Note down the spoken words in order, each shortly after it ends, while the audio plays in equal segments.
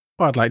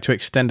Well, I'd like to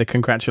extend a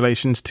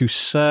congratulations to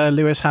Sir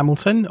Lewis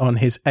Hamilton on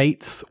his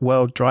 8th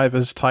World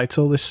Drivers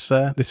title this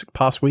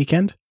past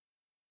weekend.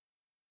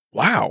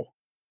 Wow.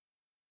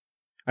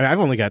 I mean, I've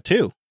only got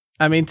 2.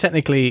 I mean,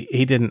 technically,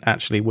 he didn't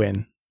actually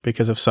win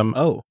because of some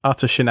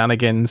utter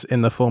shenanigans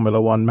in the Formula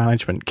One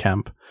management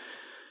camp.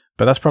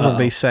 But that's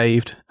probably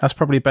saved. That's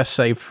probably best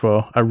saved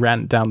for a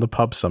rant down the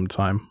pub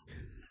sometime.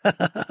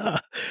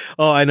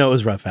 Oh, I know it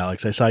was rough,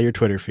 Alex. I saw your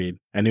Twitter feed.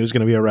 I knew it was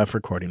going to be a rough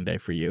recording day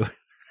for you.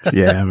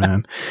 Yeah,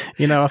 man.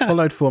 You know, I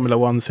followed Formula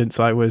One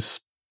since I was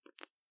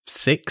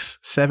 6,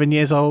 7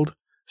 years old.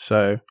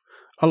 So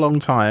a long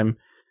time.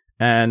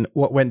 And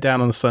what went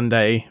down on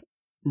Sunday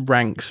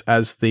ranks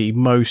as the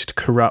most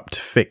corrupt,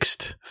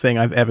 fixed thing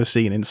I've ever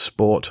seen in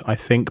sport. I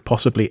think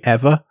possibly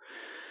ever.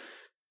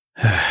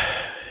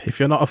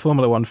 If you're not a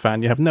Formula One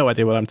fan, you have no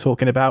idea what I'm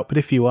talking about. But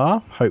if you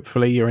are,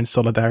 hopefully you're in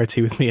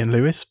solidarity with me and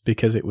Lewis,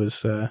 because it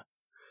was,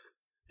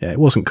 it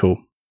wasn't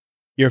cool.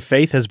 Your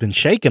faith has been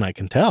shaken, I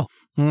can tell.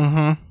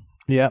 Mm-hmm.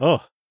 Yeah.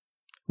 Oh.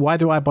 Why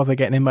do I bother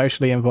getting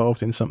emotionally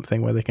involved in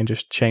something where they can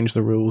just change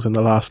the rules in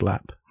the last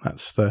lap?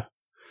 That's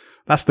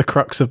the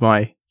crux of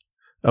my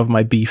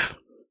beef.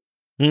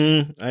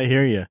 I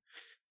hear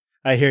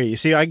you.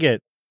 See, I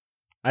get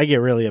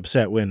really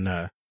upset when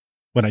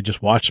I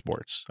just watch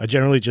sports. I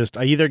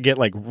either get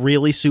like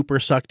really super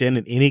sucked in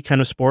any kind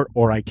of sport,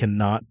 or I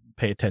cannot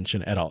pay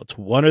attention at all. It's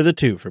one or the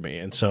two for me.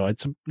 And so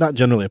it's not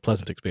generally a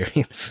pleasant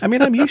experience. I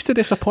mean, I'm used to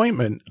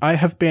disappointment. I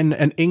have been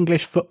an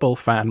English football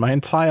fan my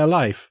entire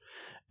life,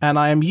 and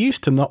I am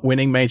used to not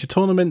winning major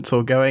tournaments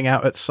or going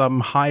out at some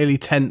highly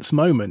tense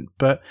moment,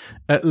 but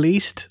at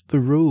least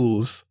the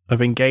rules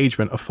of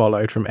engagement are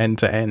followed from end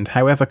to end,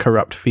 however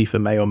corrupt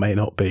FIFA may or may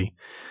not be.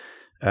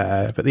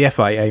 But the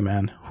FIA,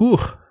 man, whew,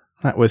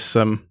 that was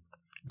some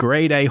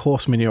grade A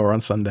horse manure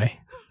on Sunday.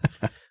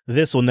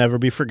 This will never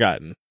be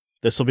forgotten.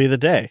 This will be the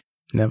day.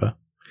 Never.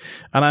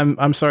 And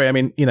I'm sorry. I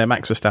mean, you know,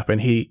 Max Verstappen,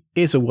 he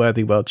is a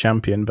worthy world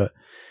champion, but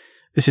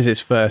this is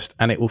his first,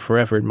 and it will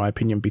forever, in my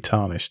opinion, be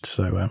tarnished.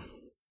 So,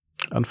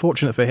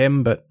 unfortunate for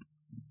him, but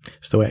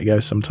it's the way it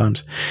goes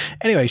sometimes.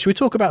 Anyway, should we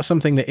talk about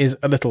something that is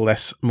a little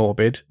less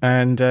morbid?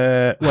 And,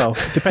 well,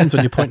 depends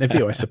on your point of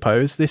view, I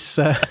suppose. This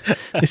AWS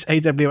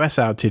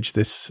outage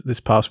this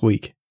past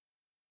week.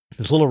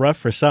 It's a little rough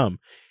for some.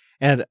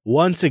 And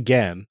once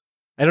again,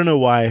 I don't know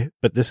why,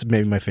 but this is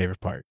maybe my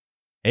favorite part.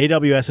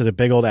 AWS is a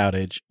big old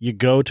outage. You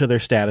go to their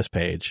status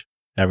page.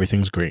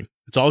 Everything's green.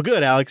 It's all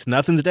good, Alex.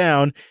 Nothing's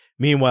down.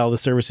 Meanwhile, the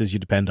services you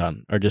depend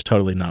on are just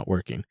totally not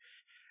working.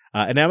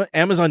 And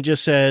Amazon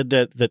just said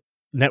that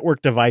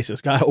network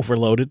devices got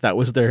overloaded. That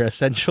was their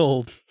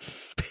essential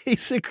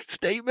basic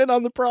statement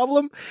on the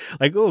problem.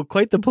 Like, oh,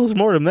 quite the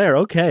postmortem there.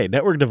 Okay,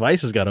 network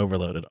devices got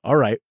overloaded. All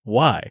right,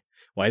 why?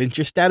 Why didn't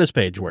your status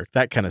page work?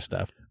 That kind of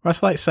stuff.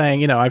 That's like saying,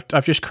 you know,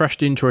 I've just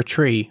crashed into a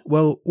tree.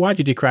 Well, why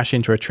did you crash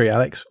into a tree,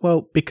 Alex?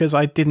 Well, because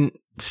I didn't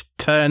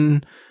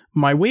turn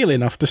my wheel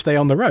enough to stay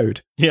on the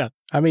road. Yeah.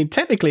 I mean,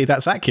 technically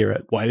that's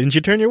accurate. Why didn't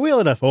you turn your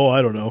wheel enough? Oh,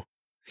 I don't know.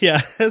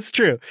 Yeah, that's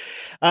true.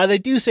 They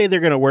do say they're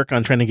going to work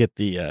on trying to get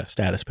the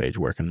status page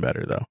working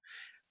better, though.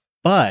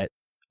 But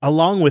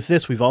along with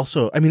this,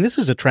 this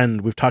is a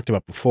trend we've talked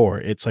about before.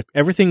 It's like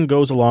everything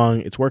goes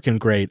along, it's working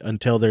great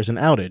until there's an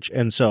outage.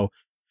 And so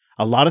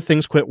a lot of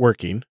things quit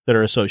working that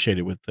are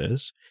associated with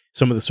this.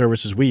 Some of the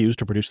services we use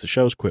to produce the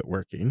shows quit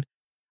working.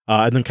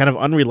 And then kind of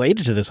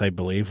unrelated to this, I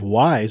believe,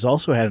 Wise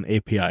also had an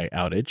API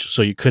outage,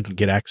 so you couldn't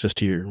get access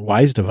to your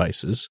Wise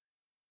devices.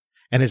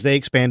 And as they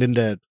expand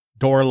into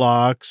door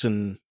locks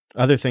and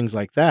other things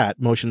like that,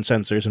 motion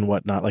sensors and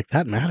whatnot, like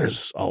that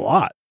matters a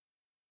lot.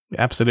 It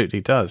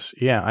absolutely does.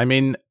 Yeah. I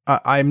mean,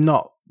 I'm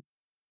not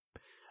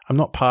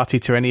party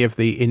to any of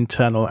the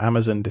internal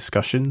Amazon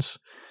discussions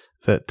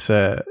that,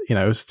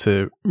 as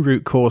to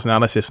root cause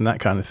analysis and that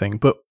kind of thing.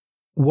 But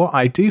what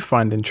I do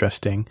find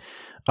interesting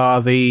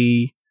are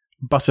the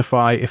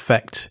butterfly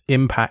effect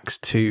impacts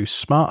to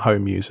smart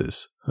home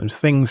users. There's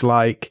things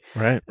like,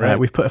 right.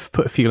 We've put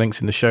a few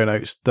links in the show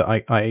notes that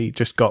I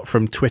just got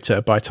from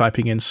Twitter by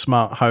typing in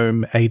smart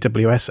home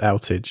AWS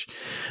outage.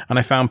 And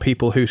I found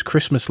people whose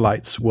Christmas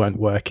lights weren't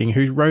working,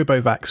 whose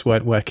RoboVacs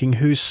weren't working,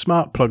 whose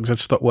smart plugs had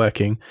stopped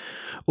working,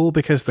 all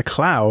because the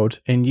cloud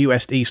in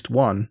US East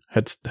 1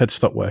 had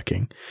stopped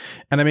working.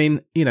 And I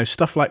mean, you know,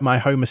 stuff like my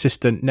home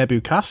assistant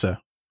Nebu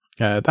Casa,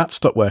 that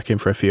stopped working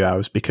for a few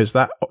hours because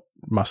that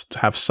must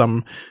have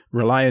some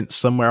reliance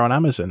somewhere on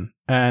Amazon.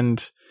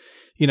 And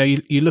you know,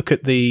 you look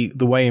at the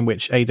way in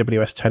which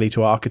AWS tell you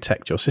to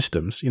architect your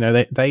systems. You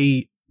know,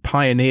 they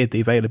pioneered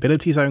the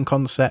availability zone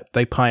concept.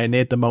 They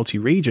pioneered the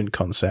multi-region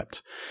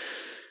concept.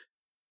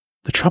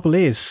 The trouble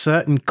is,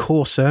 certain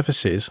core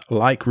services,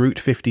 like Route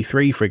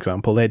 53, for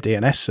example, their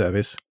DNS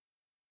service,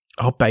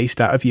 are based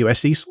out of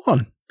US East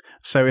 1.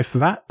 So if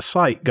that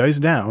site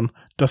goes down,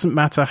 doesn't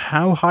matter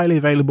how highly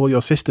available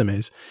your system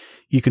is,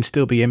 you can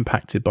still be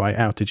impacted by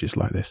outages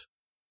like this.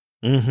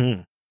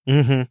 Mm-hmm.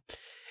 Mm-hmm.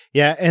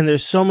 Yeah, and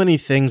there's so many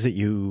things that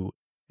you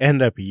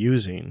end up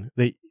using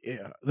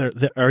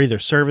that are either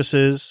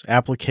services,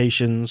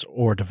 applications,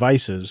 or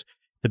devices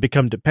that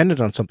become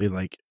dependent on something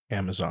like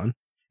Amazon.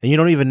 and you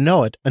don't even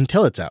know it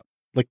until it's out.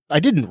 Like, I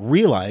didn't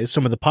realize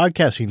some of the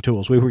podcasting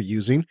tools we were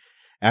using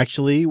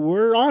actually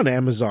were on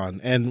Amazon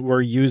and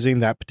were using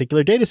that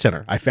particular data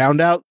center. I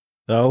found out,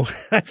 though,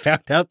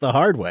 the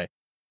hard way.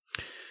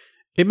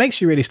 It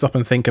makes you really stop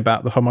and think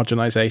about the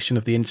homogenization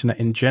of the internet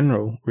in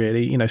general,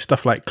 really. You know,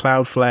 stuff like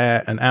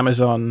Cloudflare and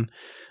Amazon,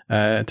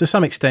 to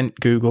some extent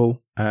Google,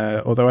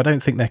 although I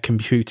don't think their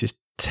compute is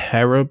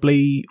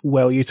terribly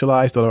well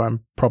utilized, although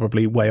I'm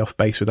probably way off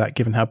base with that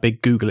given how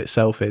big Google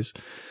itself is.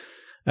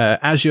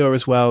 Azure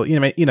as well. You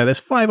know, there's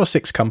 5 or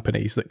 6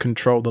 companies that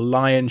control the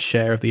lion's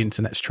share of the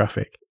internet's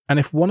traffic. And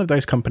if one of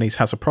those companies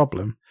has a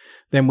problem,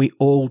 then we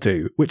all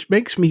do, which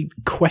makes me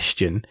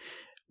question,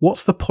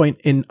 what's the point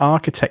in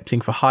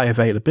architecting for high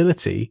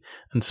availability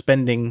and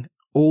spending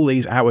all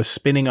these hours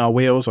spinning our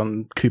wheels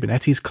on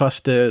Kubernetes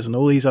clusters and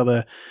all these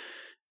other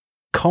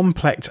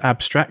complex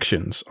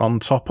abstractions on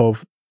top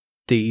of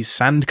these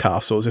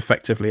sandcastles,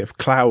 effectively, of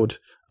cloud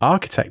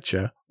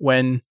architecture,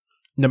 when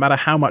no matter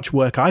how much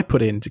work I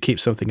put in to keep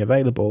something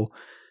available,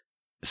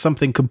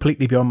 something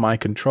completely beyond my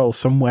control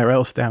somewhere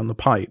else down the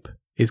pipe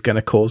is going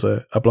to cause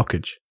a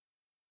blockage.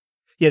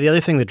 Yeah, the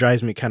other thing that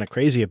drives me kind of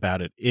crazy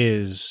about it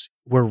is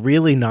we're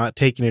really not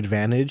taking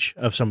advantage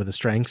of some of the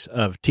strengths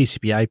of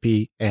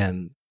TCP/IP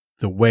and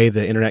the way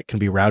the internet can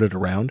be routed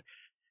around.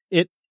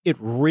 It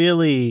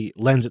really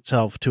lends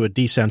itself to a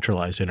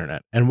decentralized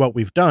internet. And what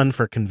we've done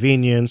for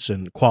convenience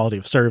and quality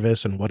of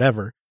service and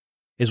whatever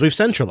is we've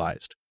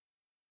centralized.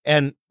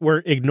 And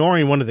we're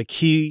ignoring one of the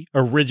key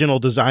original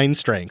design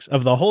strengths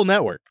of the whole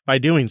network by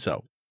doing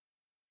so.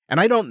 And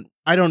I don't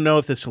know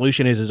if the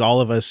solution is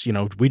all of us,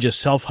 we just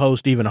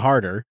self-host even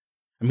harder.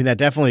 I mean, that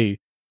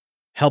definitely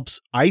helps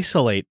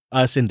isolate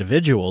us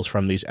individuals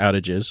from these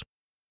outages.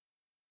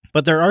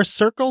 But there are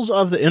circles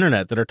of the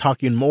internet that are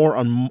talking more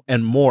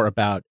and more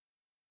about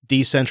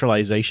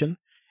decentralization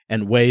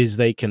and ways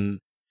they can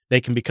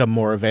become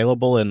more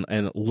available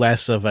and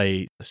less of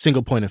a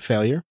single point of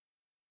failure.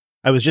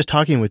 I was just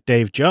talking with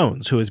Dave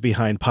Jones, who is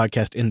behind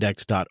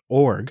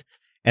podcastindex.org,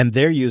 and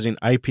they're using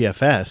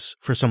IPFS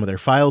for some of their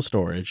file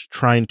storage,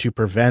 trying to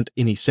prevent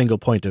any single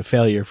point of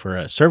failure for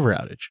a server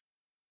outage.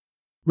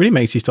 Really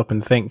makes you stop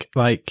and think,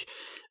 like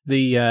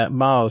the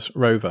Mars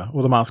rover,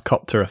 or the Mars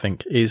copter, I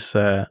think, is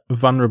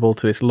vulnerable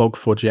to this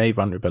Log4j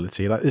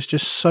vulnerability. Like, there's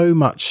just so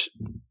much,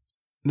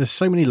 there's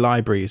so many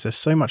libraries, there's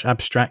so much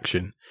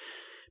abstraction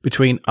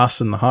between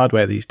us and the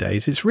hardware these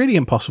days. It's really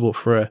impossible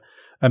for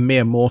a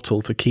mere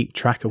mortal to keep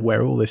track of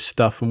where all this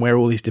stuff and where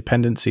all these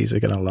dependencies are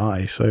going to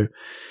lie. So,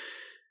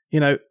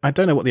 I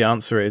don't know what the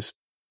answer is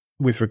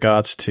with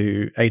regards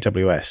to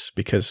AWS,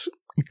 because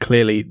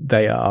clearly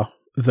they are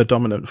the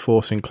dominant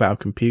force in cloud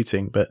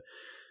computing. But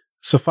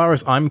so far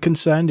as I'm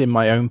concerned, in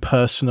my own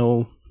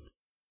personal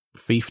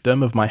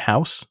fiefdom of my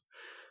house,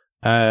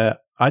 I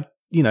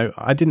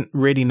didn't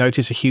really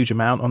notice a huge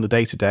amount on the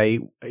day-to-day,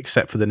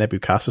 except for the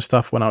Nebukasa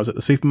stuff. When I was at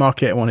the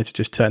supermarket, I wanted to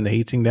just turn the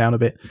heating down a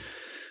bit,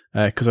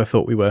 because I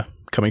thought we were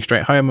coming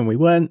straight home and we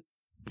weren't,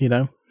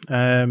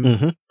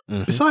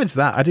 Besides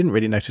that, I didn't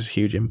really notice a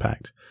huge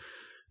impact.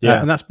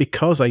 Yeah. And that's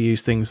because I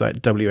use things like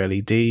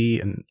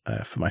WLED and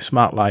for my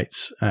smart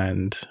lights,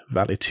 and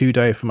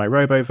Valetudo for my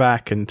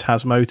RoboVac, and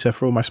Tasmota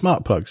for all my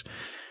smart plugs.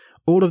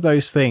 All of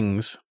those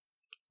things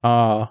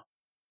are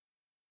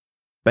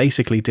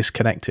basically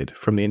disconnected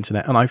from the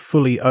internet, and I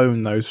fully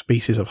own those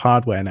pieces of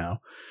hardware now,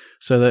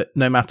 so that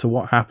no matter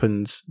what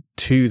happens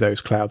to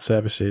those cloud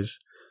services,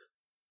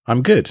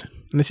 I'm good.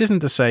 And this isn't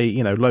to say,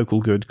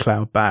 local good,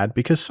 cloud bad,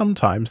 because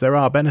sometimes there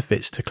are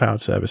benefits to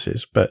cloud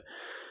services, but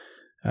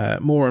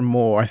more and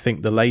more, I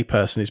think the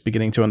layperson is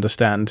beginning to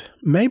understand,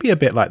 maybe a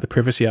bit like the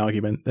privacy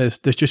argument. There's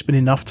just been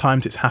enough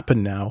times it's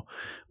happened now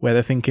where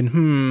they're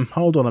thinking,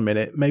 hold on a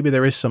minute, maybe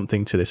there is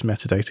something to this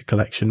metadata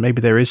collection.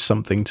 Maybe there is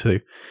something to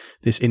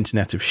this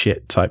internet of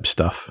shit type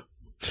stuff.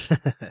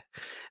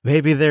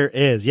 Maybe there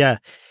is. Yeah.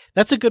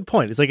 That's a good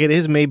point. It's like it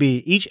is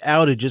maybe each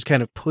outage is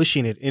kind of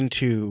pushing it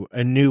into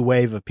a new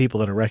wave of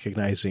people that are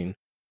recognizing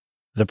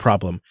the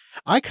problem.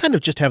 I kind of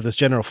just have this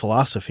general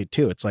philosophy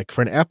too. It's like,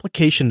 for an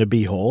application to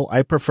be whole,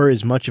 I prefer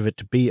as much of it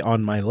to be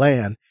on my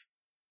LAN,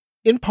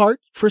 in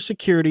part for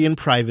security and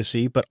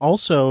privacy, but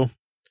also,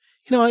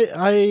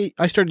 I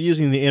started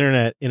using the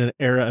internet in an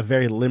era of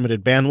very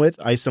limited bandwidth.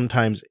 I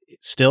sometimes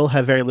still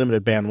have very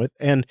limited bandwidth,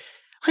 and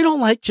I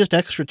don't like just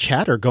extra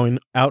chatter going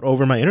out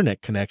over my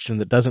internet connection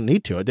that doesn't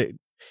need to.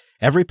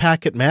 Every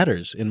packet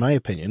matters, in my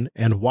opinion,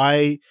 and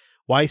why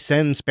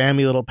send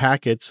spammy little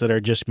packets that are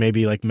just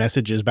maybe like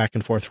messages back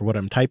and forth for what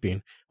I'm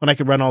typing when I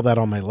could run all that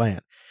on my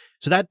LAN?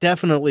 So that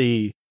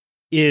definitely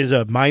is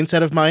a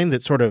mindset of mine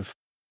that sort of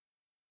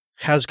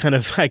has kind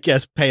of, I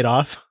guess, paid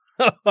off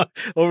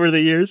over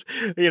the years.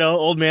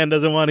 Old man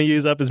doesn't want to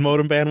use up his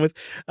modem bandwidth.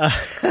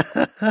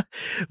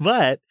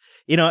 But,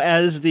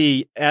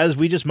 as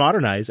we just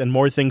modernize and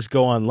more things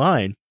go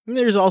online,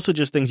 there's also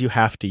just things you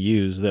have to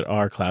use that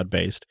are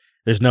cloud-based.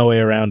 There's no way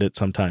around it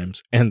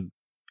sometimes. And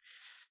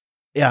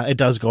yeah, it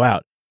does go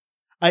out.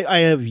 I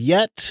have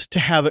yet to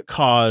have it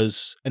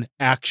cause an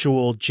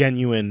actual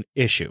genuine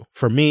issue.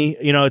 For me,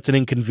 it's an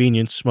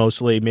inconvenience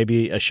mostly.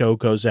 Maybe a show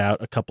goes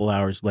out a couple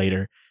hours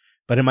later.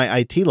 But in my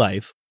IT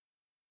life,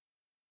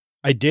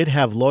 I did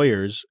have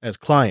lawyers as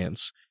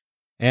clients,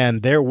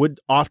 and there would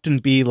often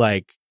be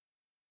like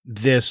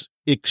this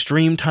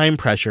extreme time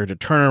pressure to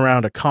turn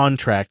around a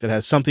contract that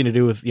has something to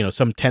do with,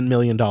 some $10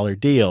 million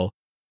deal.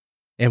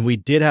 And we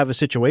did have a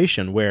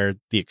situation where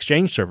the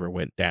Exchange server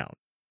went down.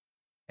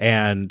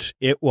 And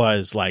it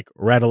was like,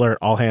 red alert,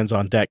 all hands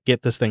on deck,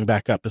 get this thing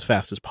back up as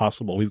fast as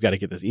possible. We've got to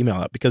get this email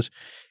up, because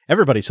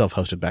everybody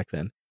self-hosted back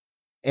then.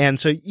 And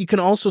so you can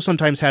also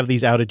sometimes have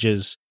these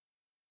outages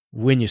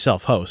when you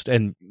self-host.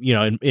 And,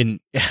 in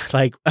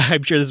like,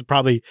 I'm sure this has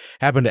probably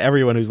happened to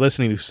everyone who's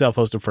listening who's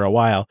self-hosted for a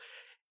while.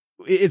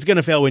 It's going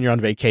to fail when you're on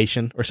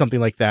vacation or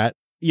something like that.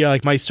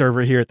 Like my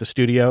server here at the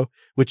studio,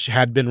 which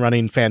had been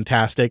running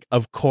fantastic,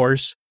 of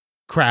course,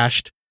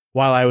 crashed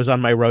while I was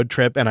on my road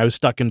trip, and I was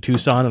stuck in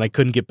Tucson, and I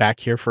couldn't get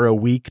back here for a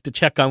week to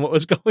check on what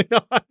was going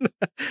on.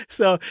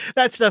 So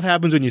that stuff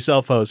happens when you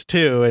self-host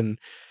too, and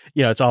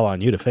it's all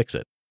on you to fix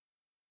it.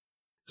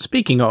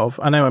 Speaking of,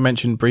 I know I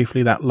mentioned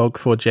briefly that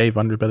log4j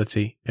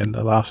vulnerability in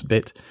the last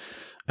bit.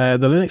 The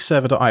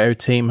linuxserver.io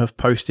team have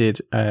posted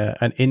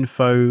an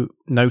info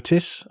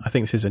notice. I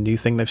think this is a new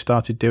thing they've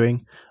started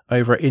doing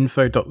over at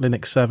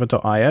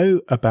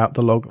info.linuxserver.io about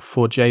the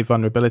log4j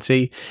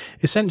vulnerability.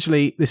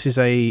 Essentially, this is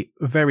a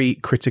very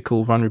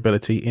critical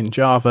vulnerability in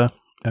Java,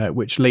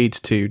 which leads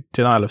to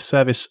denial of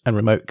service and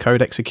remote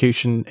code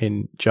execution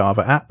in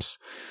Java apps.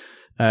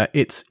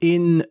 It's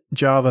in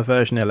Java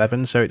version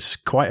 11, so it's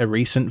quite a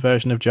recent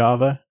version of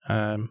Java.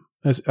 I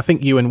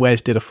think you and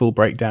Wes did a full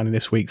breakdown in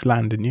this week's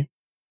LAN, didn't you?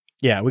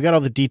 Yeah, we got all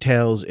the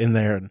details in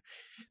there and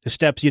the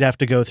steps you'd have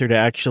to go through to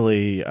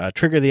actually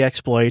trigger the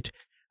exploit.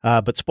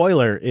 But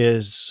spoiler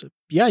is,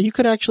 you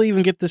could actually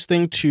even get this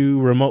thing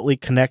to remotely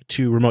connect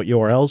to remote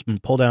URLs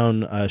and pull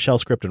down a shell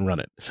script and run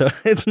it. So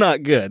it's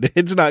not good.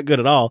 It's not good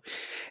at all.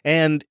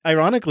 And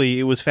ironically,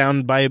 it was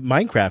found by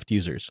Minecraft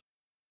users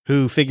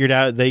who figured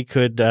out they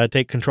could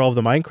take control of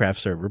the Minecraft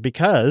server,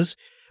 because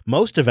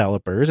most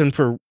developers, and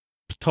for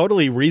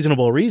totally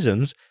reasonable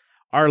reasons,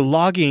 are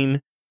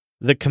logging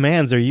the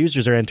commands their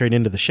users are entering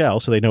into the shell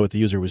so they know what the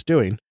user was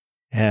doing.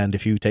 And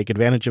if you take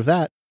advantage of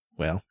that,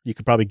 well, you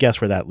could probably guess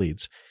where that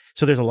leads.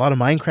 So there's a lot of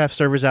Minecraft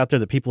servers out there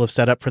that people have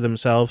set up for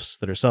themselves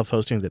that are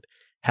self-hosting that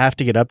have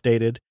to get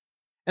updated.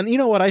 And you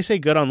know what? I say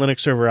good on Linux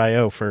Server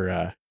IO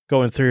for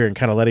going through and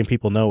kind of letting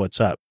people know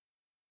what's up.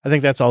 I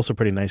think that's also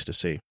pretty nice to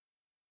see,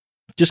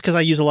 just because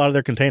I use a lot of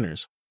their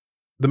containers.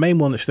 The main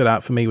one that stood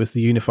out for me was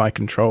the Unify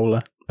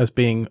controller as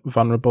being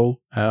vulnerable.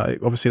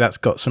 Obviously, that's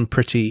got some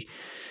pretty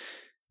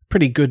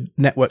good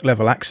network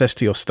level access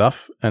to your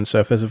stuff. And so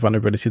if there's a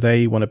vulnerability there,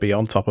 you want to be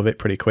on top of it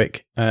pretty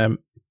quick.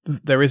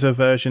 There is a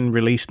version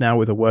released now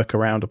with a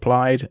workaround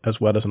applied,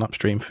 as well as an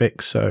upstream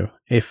fix. So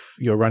if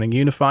you're running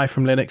Unify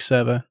from Linux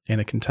server in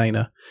a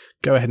container,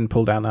 go ahead and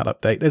pull down that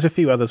update. There's a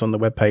few others on the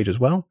webpage as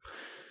well.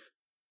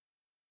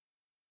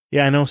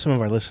 Yeah, I know some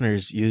of our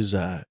listeners use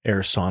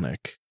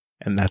AirSonic,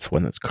 and that's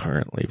one that's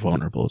currently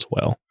vulnerable as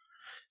well.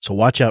 So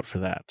watch out for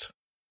that.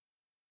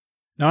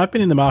 Now, I've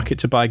been in the market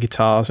to buy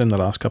guitars in the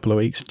last couple of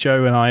weeks.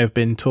 Joe and I have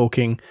been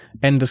talking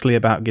endlessly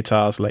about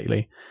guitars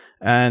lately.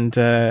 And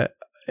a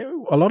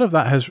lot of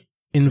that has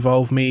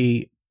involved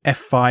me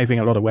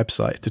F5ing a lot of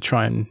websites to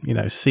try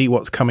and, see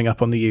what's coming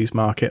up on the used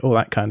market, all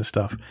that kind of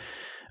stuff.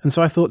 And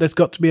so I thought there's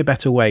got to be a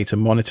better way to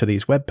monitor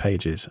these web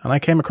pages. And I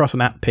came across an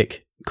app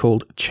pick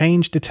called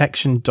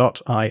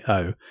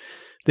changedetection.io.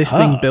 This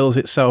thing bills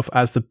itself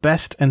as the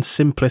best and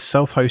simplest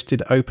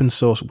self-hosted open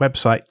source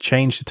website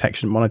change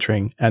detection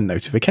monitoring and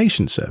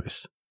notification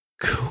service.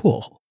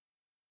 Cool.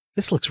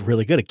 This looks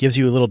really good. It gives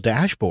you a little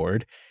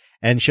dashboard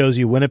and shows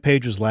you when a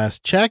page was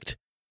last checked,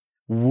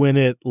 when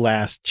it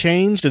last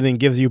changed, and then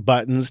gives you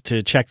buttons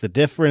to check the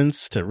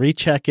difference, to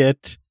recheck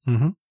it.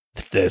 Mm-hmm.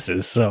 This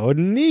is so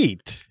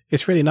neat.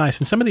 It's really nice.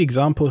 And some of the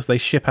examples they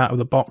ship out of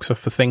the box are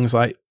for things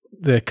like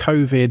the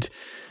COVID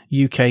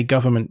UK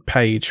government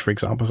page, for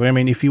example. So,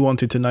 if you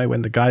wanted to know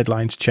when the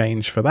guidelines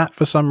change for that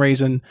for some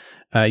reason,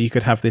 you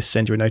could have this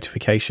send you a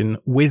notification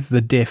with the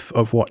diff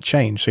of what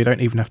changed. So you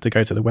don't even have to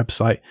go to the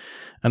website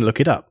and look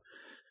it up.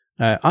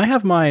 I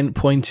have mine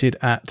pointed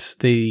at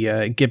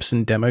the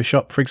Gibson demo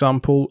shop, for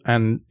example.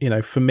 And,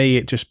 for me,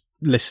 it just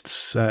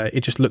lists,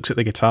 it just looks at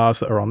the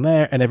guitars that are on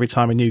there. And every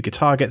time a new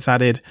guitar gets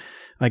added,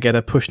 I get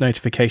a push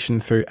notification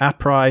through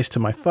AppRise to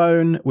my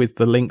phone with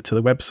the link to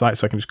the website,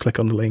 so I can just click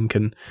on the link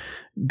and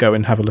go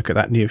and have a look at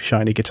that new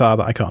shiny guitar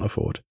that I can't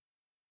afford.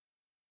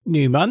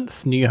 New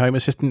month, new Home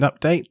Assistant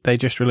update. They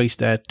just released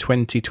their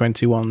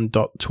 2021.12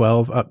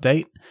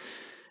 update.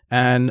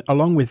 And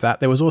along with that,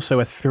 there was also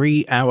a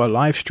 3-hour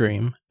live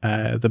stream,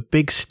 the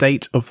Big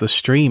State of the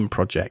Stream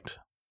project.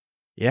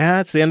 Yeah,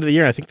 it's the end of the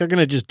year. I think they're going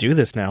to just do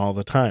this now all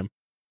the time.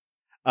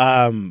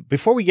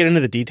 Before we get into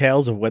the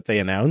details of what they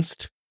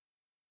announced,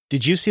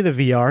 did you see the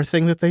VR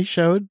thing that they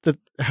showed?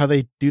 How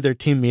they do their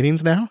team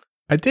meetings now?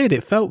 I did.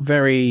 It felt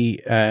very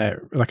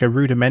like a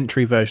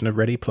rudimentary version of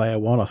Ready Player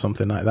One or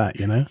something like that,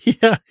 you know?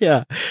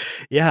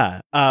 Yeah.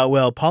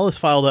 Well, Paul is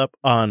filed up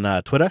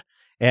on Twitter,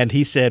 and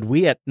he said,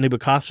 we at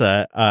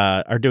Nubukasa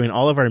are doing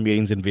all of our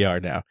meetings in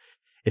VR now.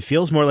 It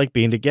feels more like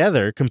being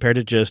together compared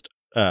to just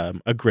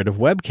a grid of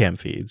webcam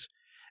feeds.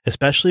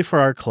 Especially for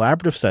our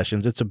collaborative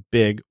sessions, it's a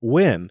big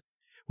win.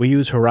 We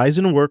use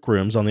Horizon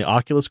Workrooms on the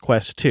Oculus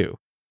Quest 2,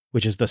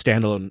 which is the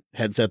standalone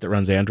headset that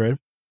runs Android.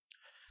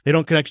 They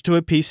don't connect to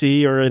a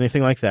PC or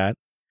anything like that.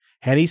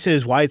 And he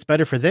says why it's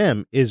better for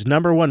them is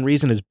number one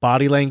reason is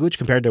body language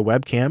compared to a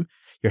webcam.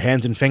 Your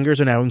hands and fingers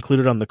are now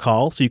included on the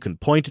call, so you can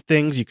point at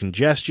things, you can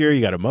gesture,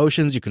 you got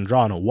emotions, you can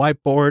draw on a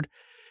whiteboard.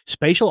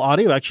 Spatial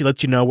audio actually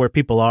lets you know where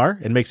people are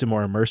and makes it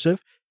more immersive.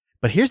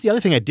 But here's the other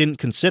thing I didn't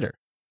consider.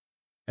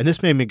 And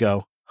this made me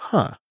go,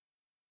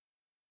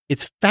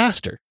 it's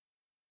faster.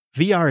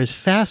 VR is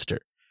faster.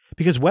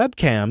 Because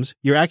webcams,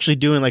 you're actually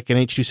doing like an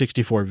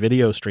H.264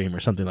 video stream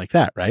or something like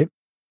that, right?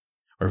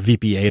 Or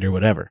VP8 or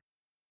whatever.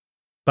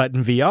 But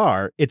in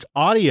VR, it's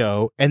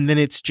audio, and then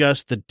it's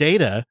just the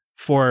data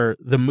for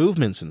the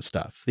movements and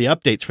stuff, the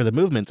updates for the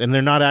movements. And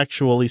they're not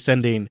actually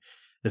sending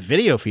the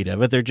video feed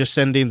of it. They're just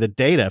sending the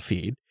data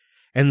feed.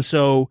 And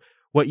so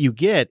what you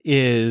get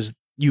is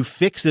you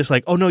fix this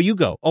like, oh, no, you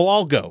go. Oh,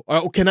 I'll go.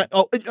 Oh, can I?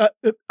 Oh,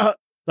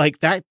 like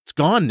that's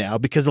gone now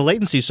because the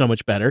latency is so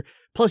much better.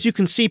 Plus, you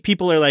can see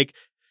people are like,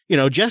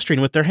 gesturing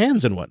with their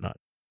hands and whatnot.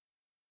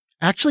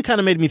 Actually kind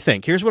of made me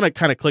think. Here's when it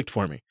kind of clicked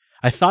for me.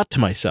 I thought to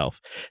myself,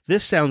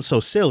 this sounds so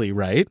silly,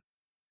 right?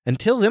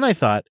 Until then I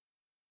thought,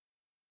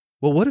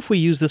 well, what if we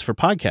use this for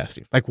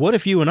podcasting? Like, what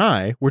if you and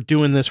I were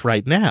doing this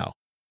right now?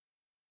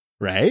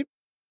 Right?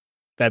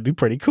 That'd be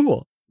pretty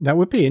cool. That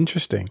would be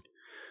interesting.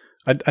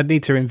 I'd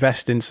need to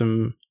invest in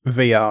some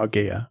VR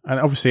gear. And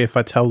obviously, if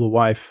I tell the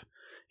wife,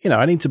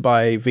 I need to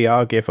buy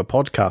VR gear for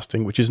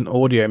podcasting, which is an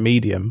audio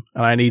medium,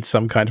 and I need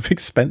some kind of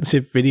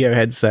expensive video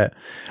headset,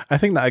 I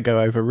think that'd go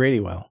over really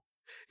well.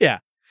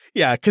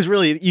 Yeah, because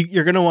really,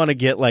 you're going to want to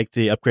get like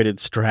the upgraded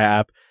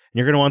strap, and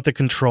you're going to want the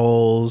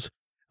controls.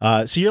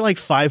 So you're like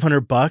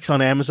 $500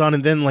 on Amazon,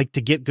 and then like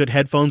to get good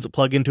headphones that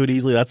plug into it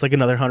easily, that's like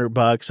another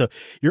 $100. So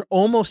you're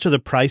almost to the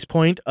price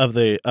point of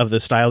the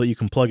style that you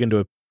can plug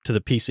into to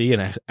the PC,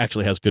 and it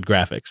actually has good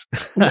graphics.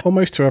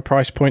 Almost to a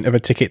price point of a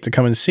ticket to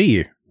come and see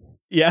you.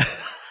 Yeah.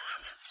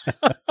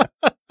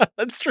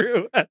 That's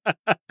true.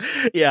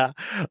 Yeah.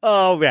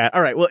 Oh, man.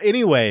 All right. Well,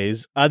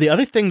 anyways, the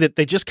other thing that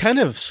they just kind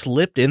of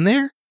slipped in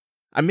there,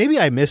 maybe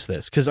I missed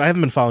this because I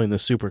haven't been following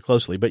this super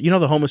closely, but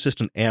the Home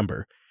Assistant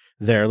Amber,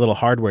 their little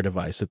hardware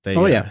device that they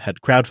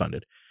had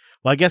crowdfunded.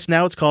 Well, I guess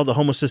now it's called the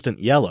Home Assistant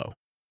Yellow.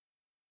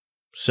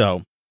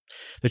 So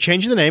they're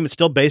changing the name. It's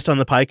still based on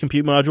the Pi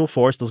Compute Module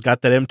 4. Still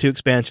got that M2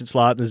 expansion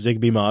slot and the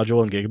Zigbee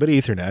module and Gigabit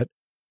Ethernet.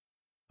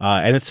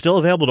 And it's still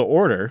available to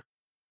order.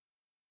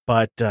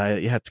 But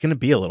it's going to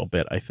be a little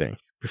bit, I think,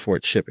 before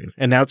it's shipping.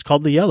 And now it's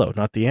called the Yellow,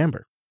 not the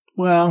Amber.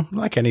 Well,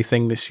 like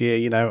anything this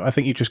year, I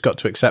think you just got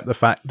to accept the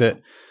fact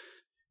that,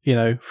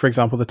 for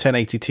example, the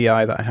 1080 Ti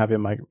that I have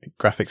in my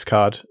graphics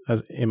card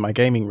as in my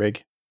gaming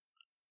rig,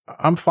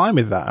 I'm fine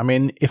with that. I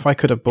mean, if I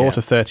could have bought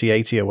a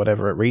 3080 or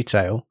whatever at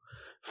retail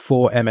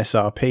for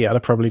MSRP, I'd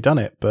have probably done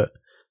it. But,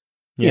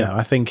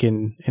 I think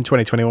in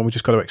 2021, we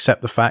just got to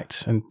accept the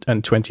fact,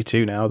 and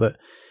 22 now, that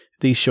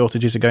these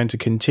shortages are going to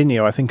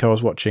continue. I think I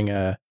was watching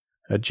a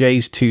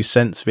Jay's 2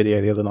 Cents video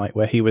the other night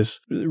where he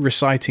was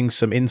reciting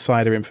some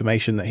insider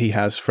information that he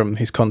has from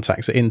his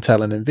contacts at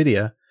Intel and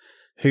Nvidia,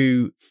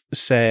 who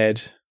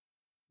said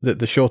that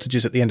the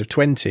shortages at the end of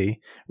 20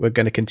 were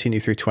going to continue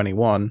through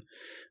 21.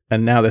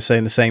 And now they're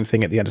saying the same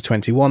thing at the end of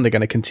 21. They're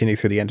going to continue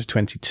through the end of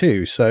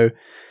 22. So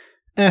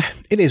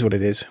it is what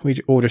it is.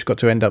 We all just got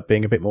to end up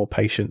being a bit more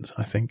patient,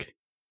 I think.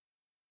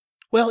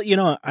 Well,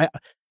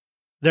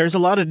 there's a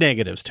lot of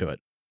negatives to it.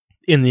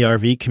 In the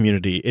RV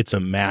community, it's a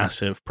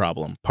massive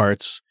problem.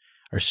 Parts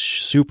are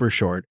super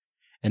short.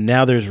 And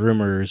now there's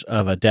rumors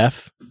of a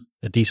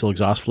diesel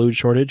exhaust fluid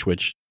shortage,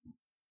 which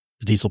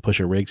the diesel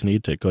pusher rigs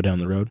need to go down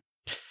the road.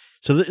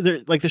 So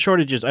the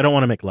shortages, I don't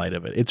want to make light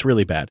of it. It's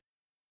really bad.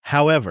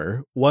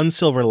 However, one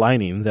silver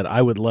lining that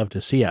I would love to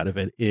see out of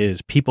it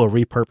is people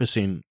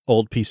repurposing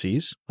old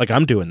PCs. Like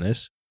I'm doing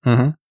this.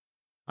 Mm-hmm.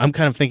 I'm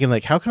kind of thinking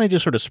like, how can I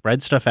just sort of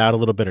spread stuff out a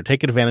little bit or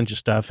take advantage of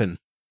stuff, and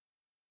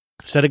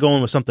instead of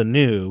going with something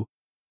new,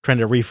 trying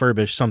to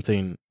refurbish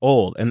something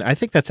old. And I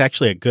think that's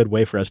actually a good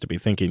way for us to be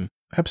thinking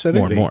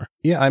more and more.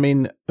 Yeah, I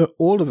mean,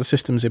 all of the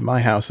systems in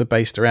my house are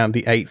based around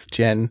the 8th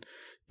gen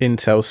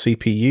Intel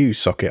CPU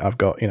socket. I've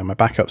got, my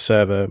backup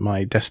server,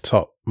 my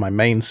desktop, my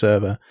main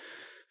server,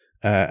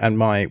 and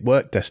my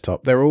work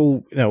desktop. They're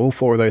all, all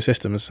 4 of those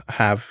systems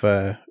have,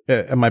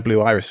 and my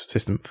Blue Iris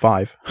system,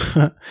 5.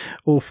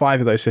 All 5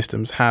 of those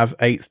systems have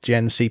 8th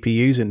gen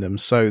CPUs in them,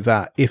 so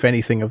that if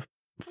anything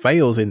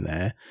fails in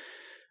there,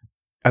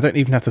 I don't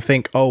even have to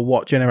think,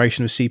 what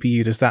generation of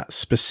CPU does that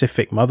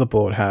specific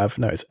motherboard have?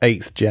 No, it's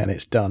 8th gen,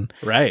 it's done.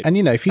 Right. And,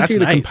 if you do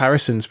the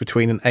comparisons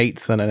between an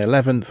 8th and an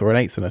 11th or an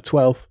 8th and a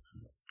 12th,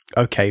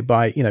 okay,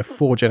 by,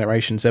 4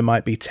 generations, there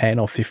might be 10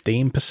 or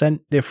 15%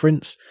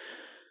 difference.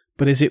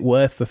 But is it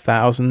worth the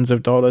thousands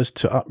of dollars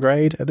to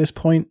upgrade at this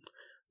point?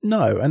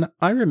 No. And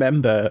I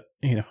remember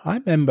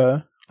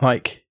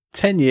like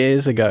 10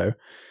 years ago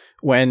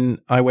when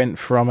I went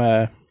from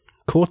a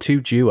Core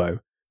 2 Duo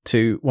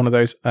to one of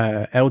those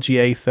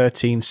LGA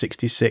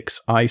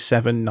 1366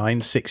 i7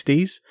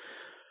 960s.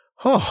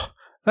 Oh,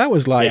 that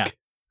was like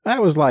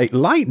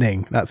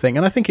lightning, that thing.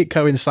 And I think it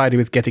coincided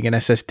with getting an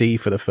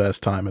SSD for the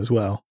first time as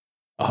well.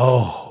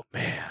 Oh,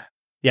 man.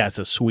 Yeah, it's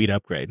a sweet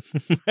upgrade.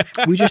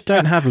 We just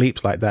don't have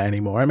leaps like that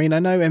anymore. I mean, I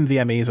know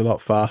NVMe is a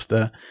lot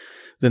faster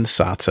than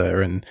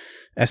SATA and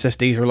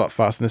SSDs are a lot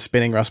faster than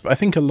Spinning Rust, but I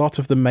think a lot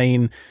of the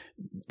main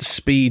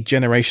speed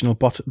generational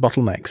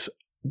bottlenecks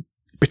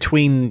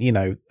between,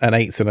 an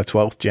 8th and a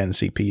 12th gen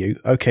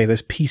CPU. Okay,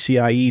 there's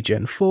PCIe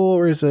Gen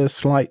 4 is a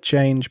slight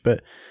change,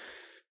 but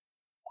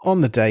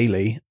on the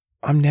daily,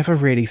 I'm never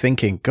really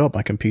thinking, God,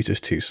 my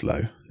computer's too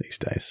slow these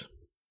days.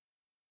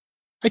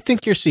 I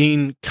think you're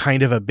seeing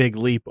kind of a big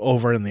leap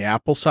over in the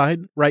Apple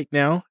side right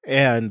now.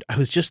 And I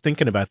was just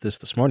thinking about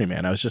this morning,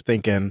 man. I was just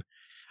thinking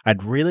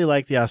I'd really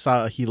like the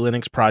Asahi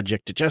Linux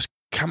project to just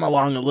come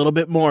along a little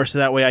bit more so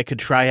that way I could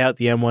try out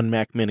the M1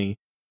 Mac Mini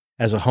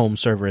as a home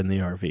server in the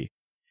RV.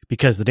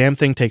 Because the damn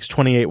thing takes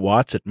 28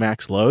 watts at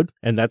max load,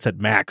 and that's at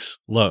max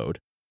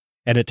load.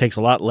 And it takes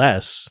a lot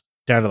less,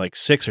 down to like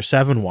 6 or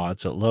 7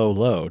 watts at low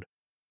load,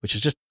 which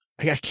is just,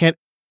 I can't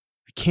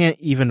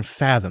even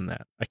fathom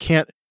that.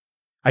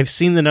 I've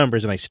seen the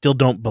numbers and I still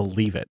don't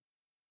believe it.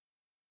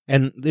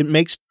 And it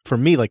makes, for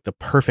me, like the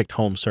perfect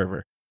home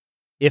server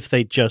if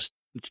I could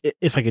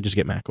just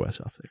get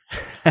macOS off there.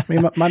 I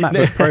mean, my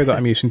MacBook Pro that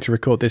I'm using to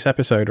record this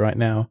episode right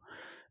now,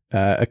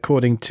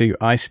 according to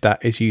iStat,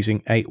 is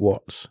using 8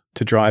 watts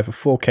to drive a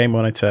 4K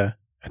monitor,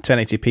 a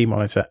 1080p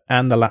monitor,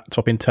 and the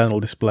laptop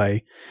internal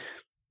display,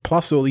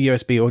 plus all the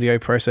USB audio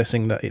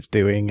processing that it's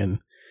doing, and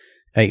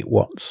 8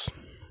 watts.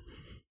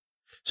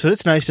 So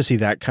it's nice to see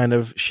that kind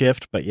of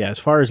shift. But yeah, as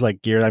far as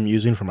like gear I'm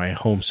using for my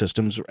home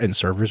systems and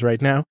servers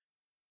right now,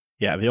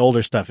 yeah, the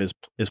older stuff is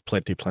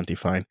plenty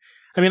fine.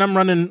 I mean,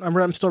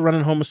 I'm still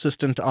running Home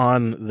Assistant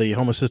on the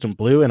Home Assistant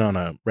Blue and on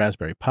a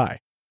Raspberry Pi.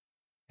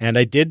 And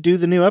I did do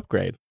the new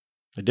upgrade.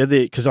 I did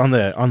because on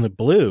the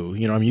Blue,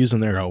 I'm using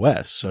their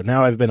OS. So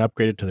now I've been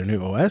upgraded to their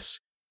new OS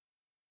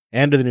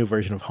and to the new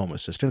version of Home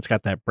Assistant. It's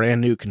got that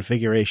brand new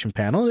configuration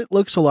panel. It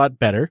looks a lot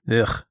better.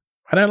 Ugh.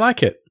 I don't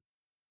like it.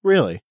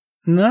 Really?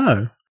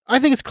 No. I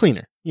think it's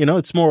cleaner.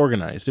 It's more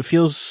organized. It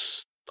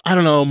feels, I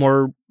don't know,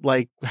 more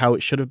like how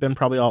it should have been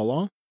probably all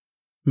along.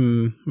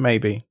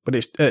 Maybe. But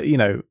it's,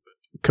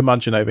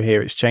 curmudgeon over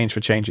here. It's change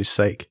for change's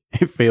sake.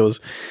 It feels,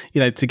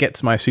 to get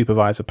to my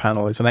supervisor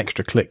panel is an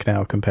extra click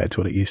now compared to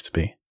what it used to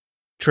be.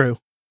 True.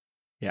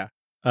 Yeah.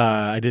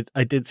 I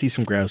did see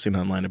some grousing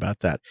online about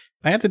that.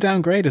 I had to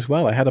downgrade as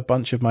well. I had a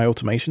bunch of my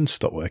automations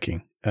stop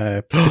working,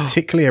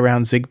 particularly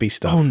around Zigbee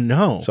stuff. Oh,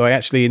 no. So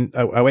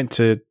I went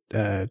to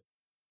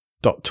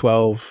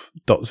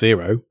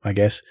 .12.0, I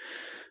guess.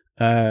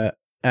 And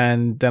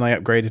then I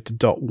upgraded to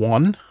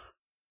 .1.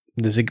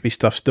 The Zigbee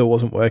stuff still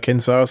wasn't working.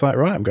 So I was like,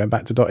 right, I'm going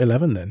back to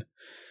 .11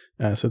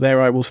 then. So there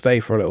I will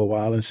stay for a little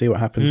while and see what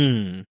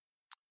happens.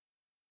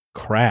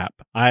 Crap.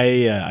 I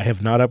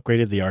have not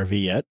upgraded the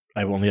RV yet.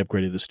 I've only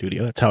upgraded the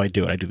studio. That's how I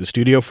do it. I do the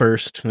studio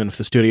first, and then if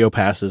the studio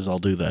passes, I'll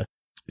do the...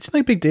 It's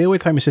no big deal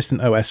with Home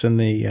Assistant OS and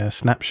the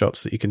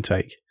snapshots that you can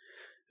take.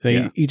 So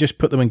you just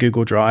put them in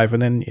Google Drive,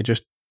 and then you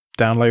just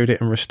download it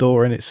and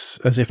restore, and it's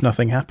as if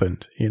nothing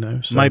happened,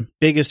 So. My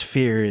biggest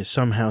fear is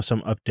somehow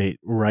some update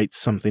writes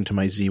something to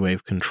my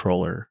Z-Wave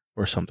controller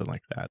or something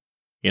like that,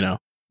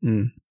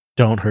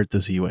 Don't hurt the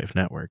Z-Wave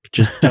network.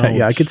 Just don't.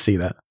 Yeah, I could see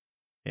that.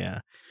 Yeah.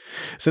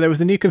 So there was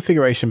the new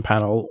configuration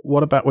panel.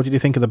 What did you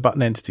think of the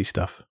button entity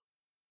stuff?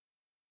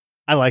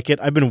 I like it.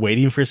 I've been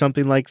waiting for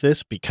something like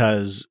this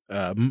because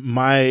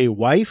my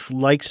wife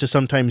likes to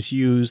sometimes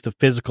use the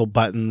physical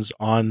buttons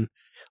on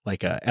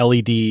like a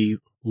LED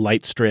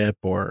light strip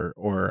or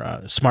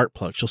a smart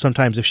plug. She'll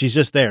sometimes, if she's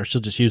just there, she'll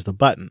just use the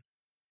button.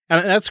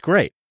 And that's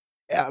great.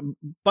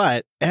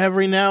 But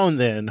every now and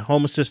then,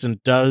 Home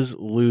Assistant does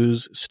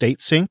lose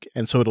state sync,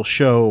 and so it'll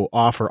show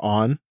off or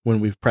on when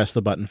we've pressed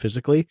the button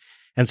physically.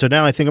 And so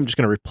now I think I'm just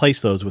going to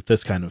replace those with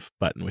this kind of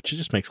button, which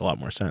just makes a lot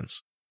more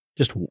sense.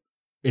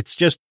 It's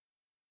just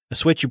a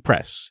switch you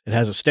press. It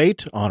has a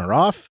state, on or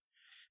off,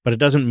 but it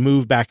doesn't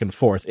move back and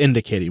forth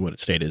indicating what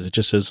its state is. It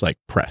just says like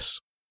press.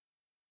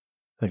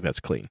 I think that's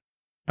clean.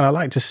 And I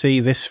like to see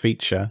this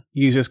feature.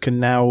 Users can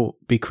now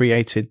be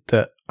created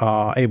that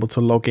are able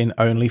to log in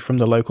only from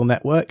the local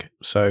network.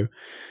 So,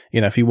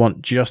 if you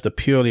want just a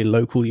purely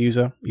local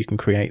user, you can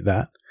create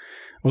that.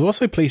 I was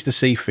also pleased to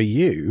see for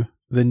you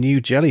the new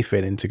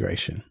Jellyfin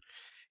integration.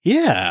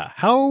 Yeah.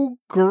 How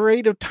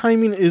great of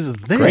timing is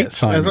this? Great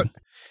timing.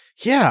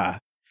 Yeah.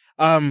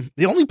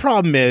 The only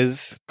problem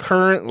is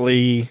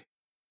currently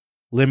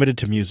limited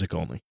to music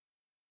only,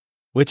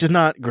 which is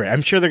not great.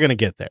 I'm sure they're going to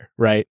get there,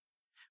 right?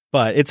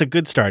 But it's a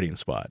good starting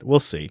spot. We'll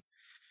see.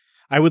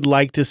 I would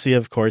like to see,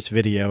 of course,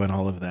 video and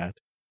all of that.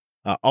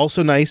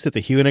 Also nice that the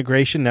Hue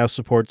integration now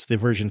supports the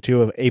version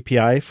 2 of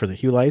API for the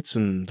Hue lights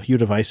and Hue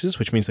devices,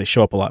 which means they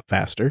show up a lot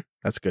faster.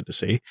 That's good to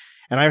see.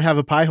 And I have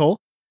a Pi-hole.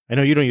 I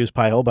know you don't use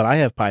Pi-hole, but I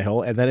have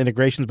Pi-hole, and that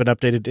integration's been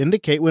updated to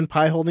indicate when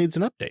Pi-hole needs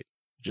an update,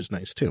 which is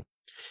nice too.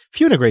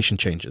 Few integration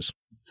changes.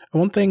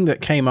 One thing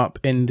that came up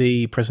in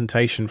the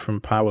presentation from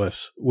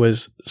Paulus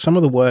was some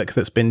of the work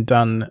that's been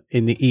done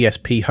in the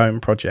ESP Home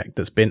project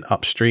that's been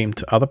upstreamed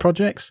to other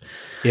projects.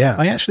 Yeah.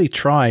 I actually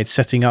tried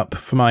setting up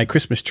for my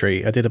Christmas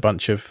tree. I did a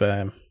bunch of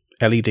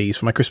LEDs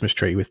for my Christmas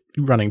tree with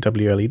running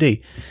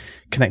WLED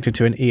connected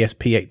to an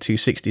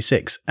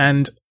ESP8266.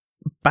 And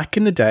back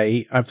in the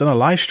day, I've done a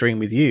live stream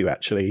with you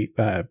actually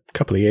a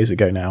couple of years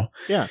ago now.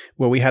 Yeah.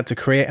 Where we had to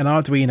create an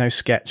Arduino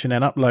sketch and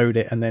then upload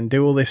it and then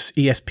do all this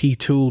ESP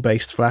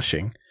tool-based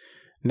flashing.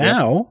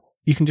 Now,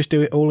 you can just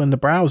do it all in the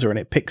browser and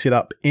it picks it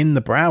up in the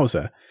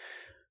browser.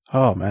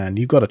 Oh man,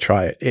 you've got to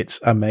try it. It's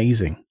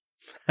amazing.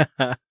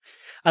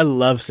 I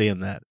love seeing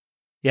that.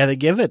 Yeah, they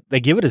give it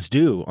its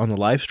due on the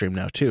live stream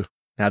now too.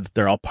 Now that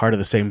they're all part of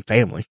the same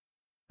family.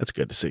 That's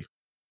good to see.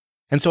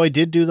 And so I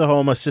did do the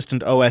Home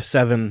Assistant OS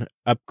 7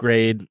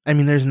 upgrade. I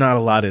mean, there's not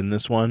a lot in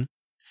this one.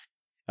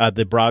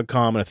 The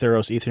Broadcom and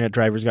Atheros Ethernet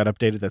drivers got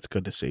updated. That's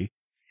good to see.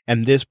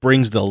 And this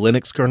brings the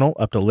Linux kernel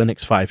up to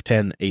Linux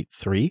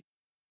 5.10.8.3.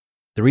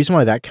 The reason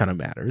why that kind of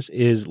matters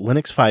is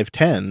Linux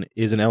 5.10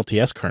 is an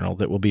LTS kernel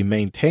that will be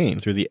maintained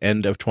through the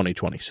end of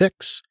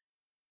 2026.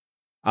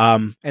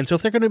 And so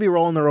if they're going to be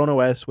rolling their own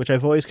OS, which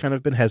I've always kind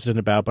of been hesitant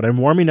about, but I'm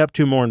warming up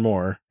to more and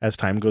more as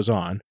time goes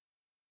on,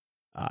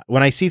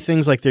 when I see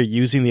things like they're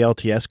using the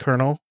LTS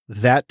kernel,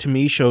 that to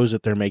me shows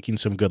that they're making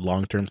some good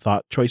long-term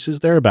thought choices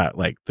there about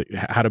like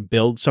how to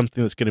build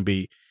something that's going to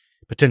be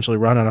potentially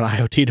run on an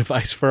IoT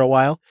device for a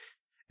while.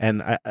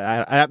 And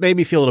I made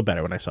me feel a little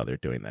better when I saw they're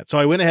doing that. So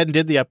I went ahead and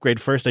did the upgrade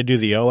first. I do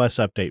the OS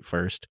update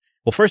first.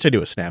 Well, first I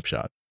do a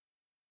snapshot.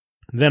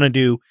 Then I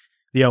do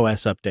the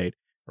OS update,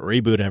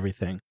 reboot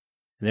everything.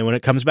 And then when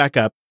it comes back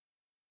up,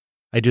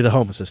 I do the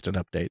Home Assistant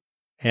update.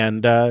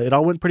 And it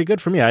all went pretty good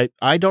for me.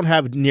 I don't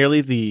have nearly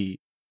the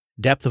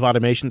depth of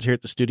automations here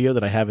at the studio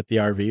that I have at the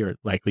RV, or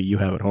likely you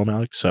have at home,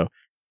 Alex. So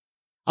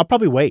I'll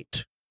probably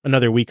wait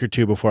another week or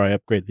two before I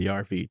upgrade the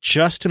RV,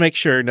 just to make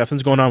sure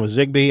nothing's going on with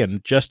Zigbee,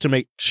 and just to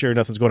make sure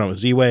nothing's going on with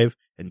Z-Wave,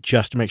 and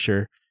just to make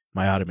sure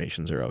my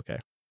automations are okay.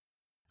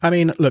 I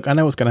mean, look, I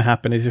know what's going to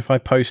happen is if I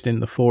post in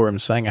the forum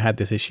saying I had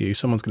this issue,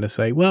 someone's going to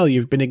say, well,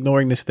 you've been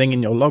ignoring this thing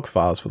in your log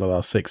files for the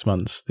last 6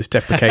 months, this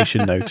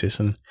deprecation notice,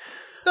 and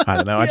I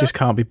don't know, I just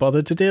can't be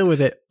bothered to deal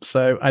with it,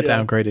 so I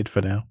downgraded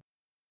for now.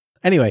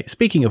 Anyway,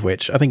 speaking of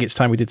which, I think it's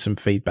time we did some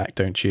feedback,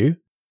 don't you?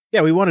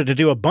 Yeah, we wanted to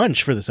do a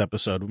bunch for this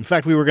episode. In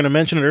fact, we were going to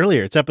mention it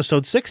earlier. It's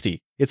episode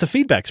 60. It's a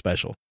feedback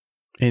special.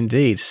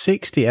 Indeed,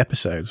 60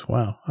 episodes.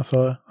 Wow, that's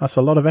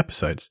a lot of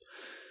episodes.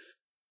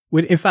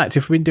 In fact,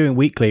 if we've been doing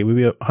weekly, we'd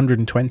be at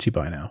 120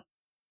 by now.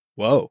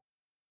 Whoa.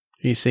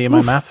 You see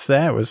my maths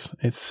there?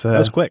 That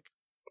was quick.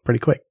 Pretty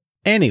quick.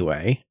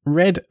 Anyway,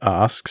 Red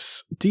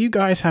asks, do you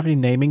guys have any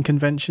naming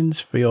conventions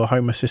for your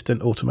Home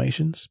Assistant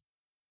automations?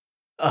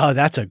 Oh,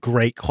 that's a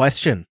great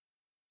question.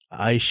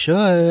 I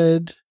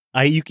should.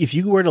 If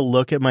you were to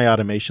look at my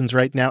automations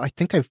right now, I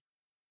think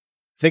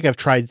I've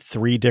tried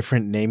 3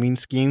 different naming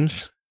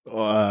schemes,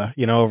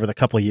 over the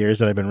couple of years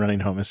that I've been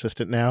running Home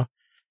Assistant now.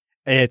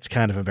 It's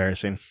kind of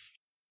embarrassing.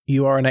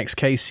 You are an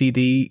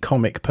XKCD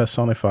comic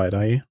personified,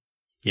 are you?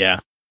 Yeah.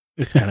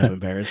 It's kind of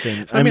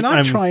embarrassing.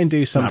 I try and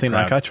do something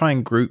like I try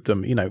and group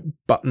them,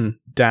 button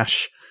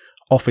dash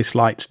office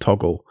lights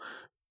toggle,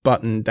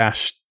 button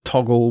dash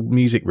toggle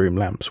music room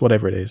lamps,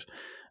 whatever it is.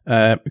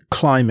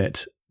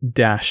 Climate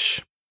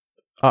dash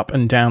up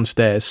and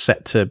downstairs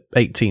set to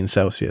 18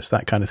 Celsius,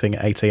 that kind of thing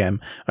at 8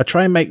 a.m. I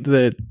try and make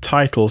the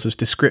titles as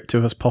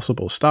descriptive as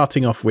possible,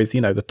 starting off with,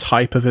 the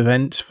type of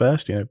event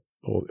first,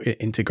 or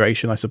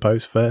integration, I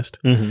suppose, first.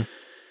 Mm-hmm.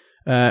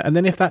 And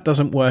then if that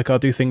doesn't work, I'll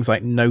do things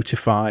like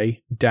notify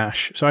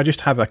dash. So I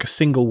just have like a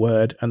single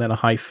word and then a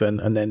hyphen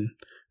and then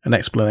an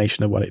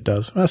explanation of what it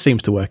does. That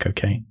seems to work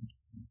okay.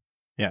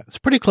 Yeah, it's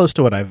pretty close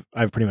to what I've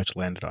pretty much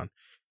landed on.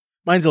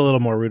 Mine's a little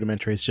more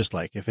rudimentary. It's just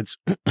like if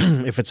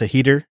it's a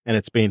heater and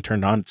it's being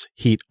turned on, it's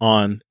heat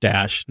on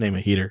dash name a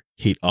heater,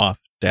 heat off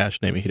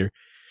dash name a heater.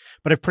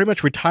 But I've pretty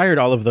much retired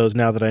all of those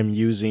now that I'm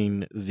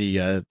using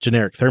the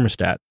generic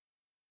thermostat.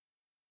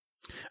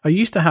 I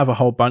used to have a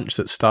whole bunch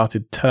that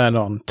started turn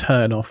on,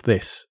 turn off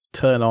this,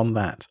 turn on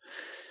that.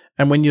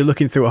 And when you're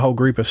looking through a whole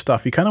group of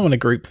stuff, you kind of want to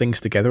group things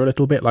together a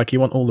little bit. Like you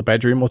want all the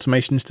bedroom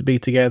automations to be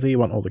together. You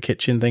want all the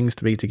kitchen things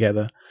to be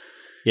together.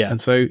 Yeah.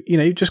 And so,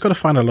 you've just got to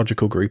find a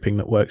logical grouping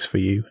that works for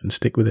you and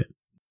stick with it.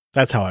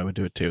 That's how I would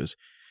do it too, is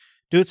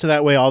do it so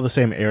that way all the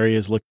same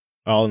areas look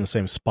all in the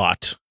same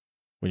spot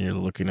when you're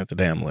looking at the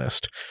damn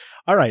list.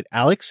 All right,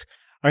 Alex,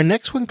 our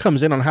next one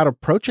comes in on how to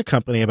approach a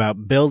company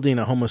about building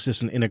a Home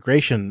Assistant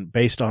integration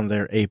based on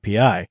their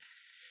API.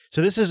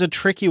 So this is a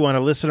tricky one a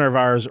listener of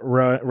ours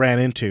ran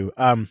into.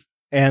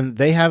 And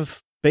they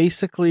have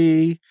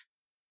basically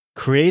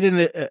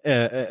created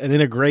an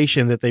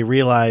integration that they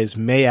realize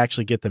may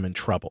actually get them in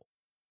trouble.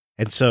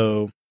 And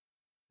so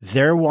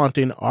They're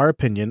wanting our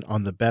opinion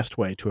on the best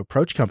way to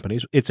approach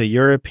companies. It's a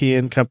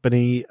European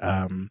company.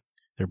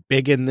 They're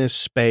big in this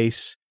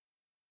space.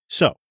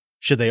 So,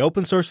 should they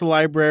open source the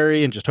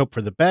library and just hope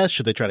for the best?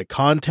 Should they try to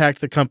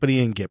contact the company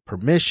and get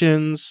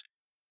permissions?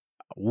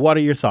 What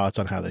are your thoughts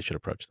on how they should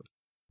approach them?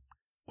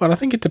 Well, I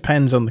think it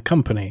depends on the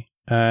company.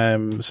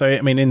 In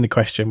the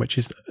question, which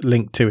is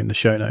linked to in the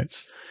show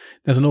notes,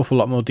 there's an awful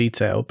lot more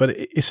detail, but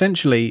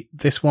essentially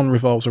this one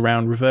revolves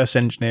around reverse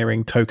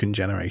engineering token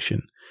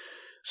generation.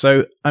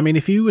 So,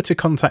 if you were to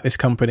contact this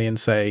company and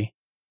say,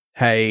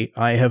 hey,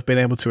 I have been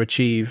able to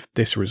achieve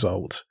this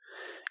result,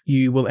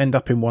 you will end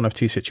up in one of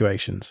two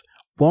situations.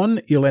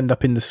 One, you'll end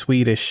up in the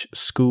Swedish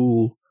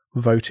school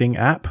voting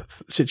app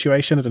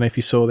situation. I don't know if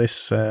you saw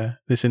this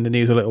in the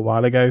news a little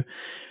while ago.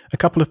 A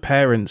couple of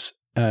parents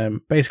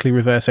basically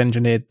reverse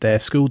engineered their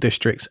school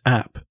district's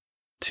app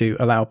to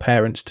allow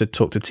parents to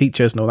talk to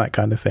teachers and all that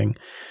kind of thing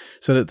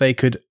so that they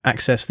could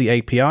access the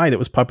API that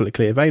was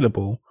publicly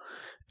available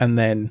and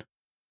then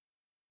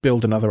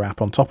build another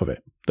app on top of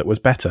it that was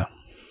better.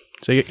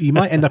 So you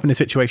might end up in a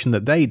situation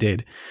that they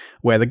did,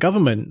 where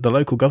the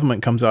local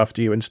government comes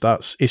after you and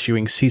starts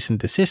issuing cease and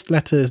desist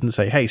letters and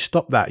say, hey,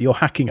 stop that, you're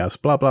hacking us,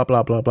 blah, blah,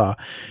 blah, blah, blah.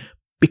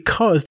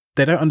 Because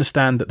they don't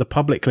understand that the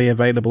publicly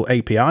available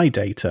API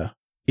data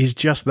is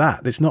just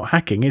that. It's not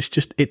hacking.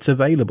 It's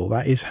available.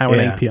 That is how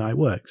an API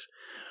works.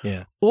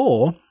 Yeah.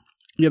 Or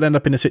you'll end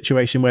up in a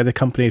situation where the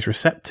company is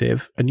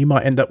receptive and you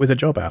might end up with a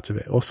job out of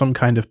it, or some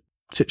kind of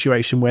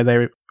situation where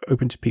they're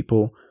open to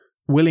people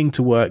willing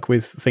to work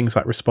with things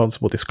like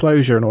responsible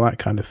disclosure and all that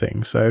kind of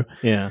thing. So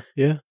yeah.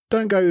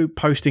 Don't go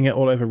posting it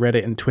all over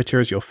Reddit and Twitter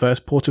as your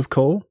first port of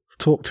call.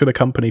 Talk to the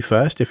company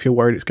first if you're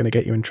worried it's going to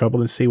get you in trouble,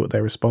 and see what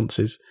their response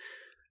is.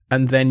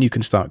 And then you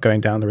can start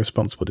going down the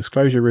responsible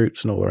disclosure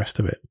routes and all the rest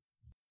of it.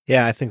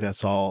 Yeah, I think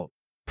that's all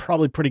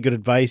probably pretty good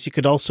advice. You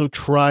could also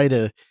try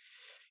to,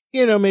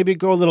 maybe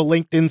go a little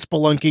LinkedIn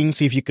spelunking,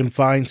 see if you can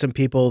find some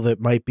people that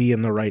might be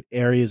in the right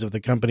areas of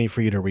the company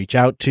for you to reach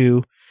out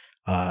to.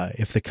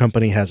 If the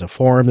company has a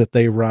forum that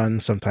they run,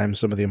 sometimes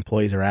some of the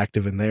employees are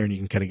active in there and you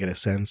can kind of get a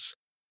sense,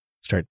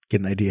 start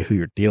getting an idea who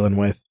you're dealing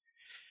with.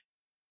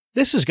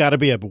 This has got to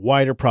be a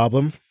wider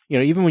problem.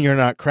 Even when you're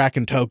not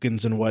cracking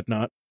tokens and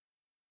whatnot,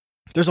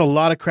 there's a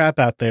lot of crap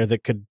out there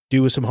that could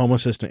do with some Home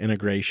Assistant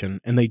integration,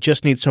 and they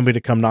just need somebody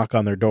to come knock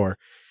on their door.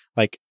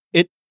 Like,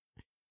 it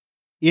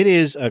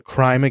is a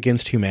crime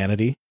against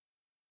humanity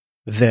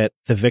that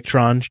the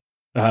Victron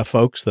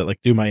folks that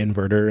do my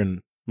inverter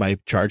and my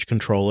charge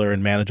controller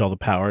and manage all the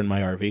power in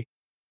my RV,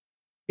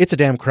 it's a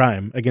damn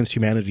crime against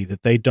humanity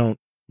that they don't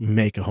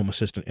make a Home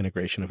Assistant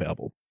integration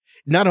available.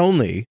 Not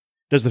only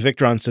does the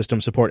Victron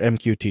system support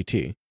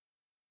MQTT,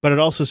 but it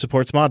also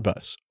supports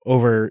Modbus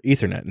over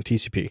Ethernet and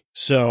TCP.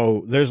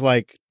 So there's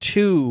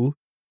two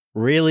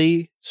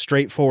really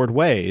straightforward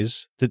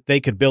ways that they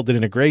could build an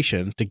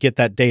integration to get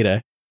that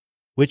data,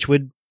 which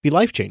would be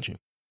life-changing.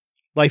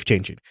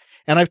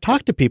 And I've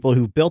talked to people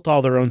who've built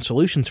all their own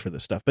solutions for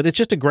this stuff, but it's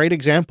just a great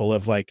example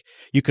of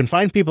you can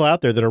find people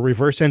out there that are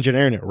reverse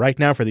engineering it right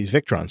now for these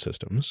Victron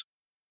systems.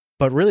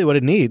 But really what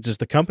it needs is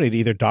the company to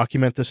either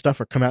document this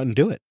stuff or come out and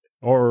do it,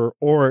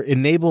 or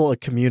enable a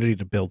community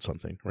to build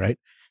something, right?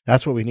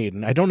 That's what we need.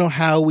 And I don't know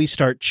how we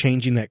start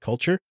changing that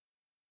culture,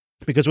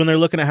 because when they're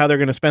looking at how they're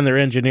going to spend their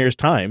engineers'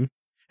 time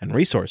and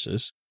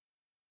resources,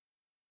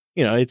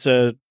 it's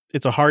a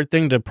hard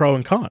thing to pro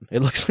and con.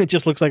 It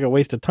just looks like a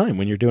waste of time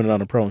when you're doing it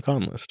on a pro and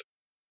con list.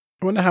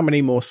 I wonder how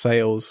many more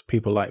sales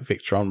people like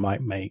Victron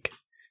might make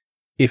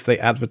if they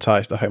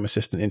advertised a Home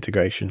Assistant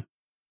integration.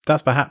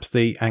 That's perhaps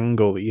the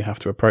angle that you have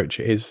to approach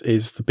it,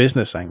 is the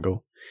business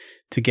angle,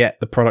 to get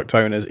the product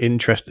owners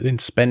interested in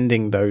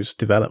spending those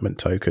development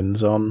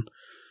tokens on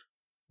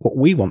what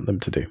we want them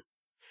to do.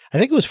 I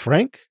think it was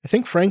Frank. I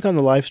think Frank on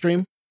the live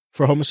stream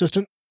for Home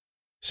Assistant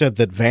said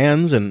that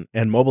vans and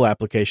mobile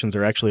applications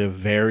are actually a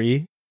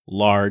very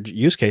large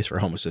use case for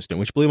Home Assistant,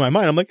 which blew my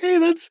mind. I'm like, hey,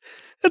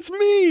 that's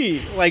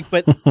me.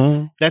 But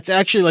that's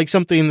actually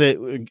something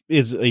that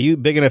is a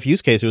big enough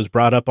use case. It was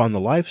brought up on the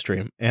live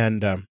stream.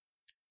 And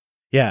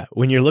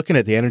when you're looking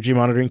at the energy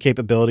monitoring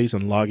capabilities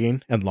and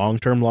logging and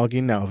long-term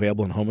logging now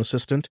available in Home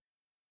Assistant,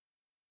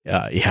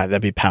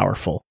 that'd be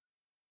powerful.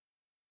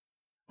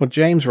 Well,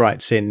 James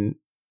writes in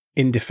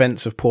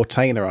defense of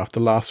Portainer after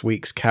last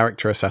week's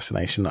character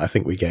assassination that I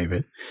think we gave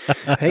it.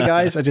 Hey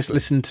guys, I just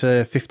listened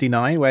to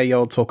 59 where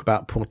y'all talk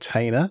about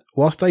Portainer.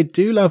 Whilst I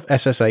do love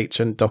SSH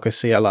and Docker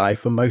CLI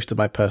for most of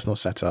my personal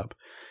setup,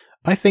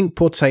 I think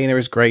Portainer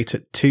is great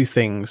at two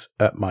things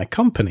at my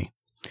company.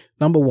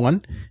 Number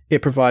one,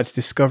 it provides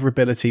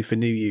discoverability for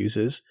new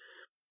users.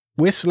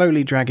 We're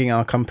slowly dragging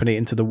our company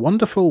into the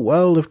wonderful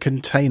world of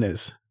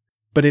containers,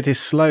 but it is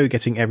slow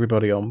getting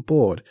everybody on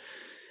board.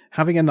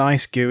 Having a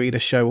nice GUI to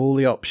show all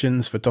the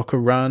options for Docker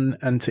Run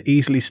and to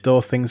easily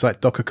store things like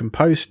Docker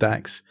Compose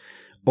stacks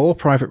or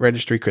private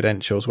registry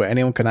credentials where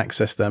anyone can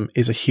access them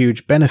is a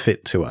huge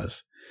benefit to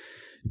us.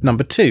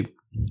 Number two,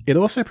 it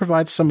also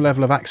provides some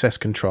level of access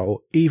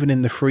control, even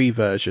in the free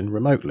version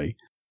remotely.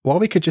 while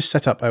we could just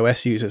set up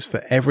OS users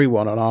for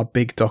everyone on our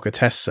big Docker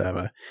test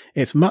server,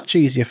 it's much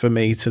easier for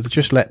me to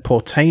just let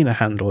Portainer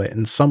handle it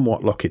and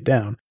somewhat lock it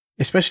down,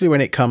 especially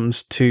when it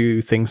comes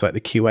to things like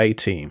the QA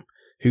team,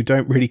 who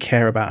don't really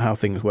care about how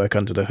things work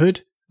under the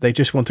hood. They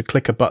just want to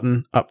click a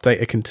button,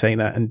 update a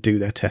container, and do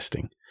their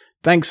testing.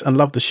 Thanks and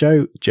love the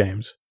show,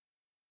 James.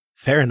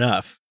 Fair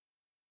enough.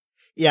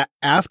 Yeah,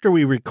 after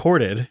we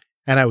recorded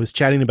and I was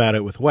chatting about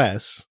it with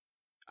Wes,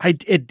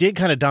 it did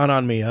kind of dawn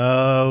on me,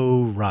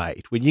 oh,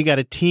 right. When you got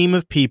a team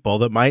of people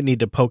that might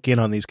need to poke in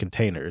on these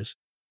containers,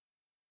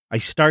 I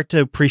start to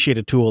appreciate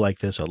a tool like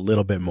this a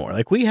little bit more.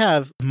 Like, we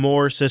have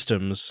more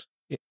systems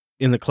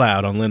in the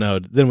cloud on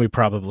Linode than we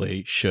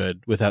probably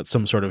should without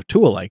some sort of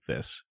tool like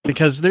this,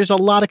 because there's a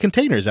lot of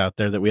containers out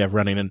there that we have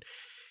running. And,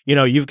 you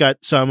know, you've got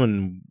some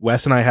and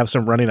Wes and I have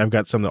some running. I've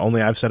got some that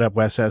only I've set up.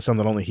 Wes has some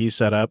that only he's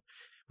set up.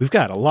 We've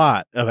got a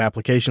lot of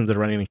applications that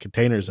are running in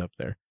containers up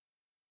there.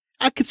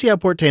 I could see how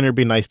Portainer would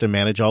be nice to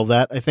manage all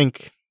that. I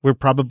think we're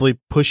probably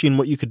pushing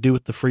what you could do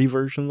with the free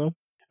version, though.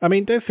 I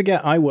mean, don't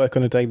forget, I work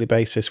on a daily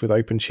basis with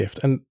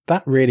OpenShift, and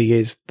that really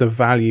is the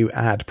value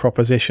add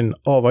proposition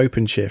of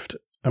OpenShift.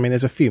 I mean,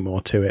 there's a few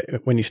more to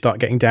it when you start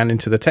getting down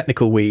into the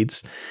technical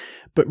weeds,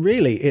 but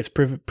really it's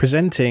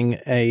presenting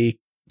a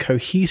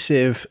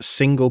cohesive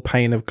single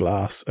pane of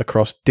glass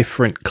across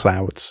different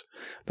clouds.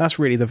 That's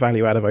really the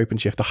value add of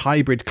OpenShift, the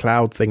hybrid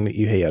cloud thing that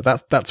you hear.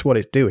 That's what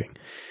it's doing.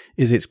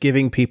 Is it's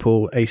giving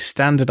people a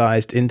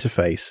standardized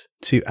interface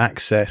to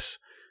access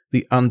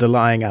the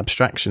underlying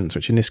abstractions,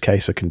 which in this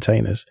case are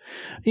containers.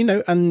 You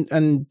know,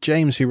 and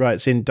James, who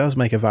writes in, does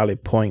make a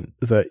valid point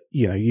that,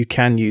 you know, you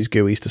can use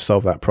GUIs to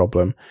solve that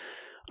problem.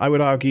 I would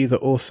argue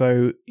that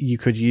also you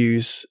could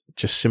use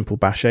just simple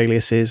bash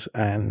aliases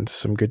and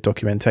some good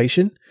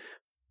documentation.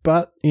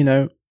 But, you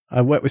know,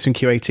 I've worked with some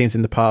QA teams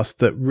in the past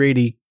that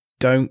really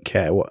don't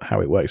care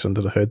how it works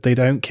under the hood. They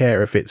don't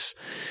care if it's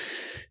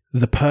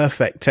the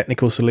perfect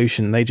technical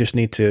solution. They just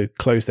need to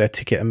close their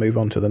ticket and move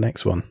on to the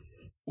next one.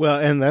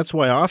 Well, and that's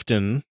why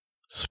often,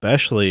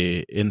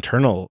 especially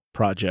internal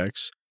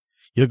projects,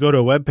 you'll go to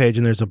a web page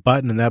and there's a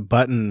button, and that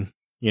button,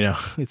 you know,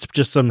 it's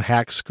just some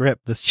hack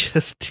script that's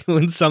just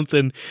doing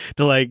something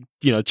to, like,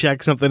 you know,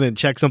 check something and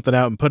check something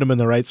out and put them in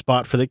the right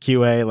spot for the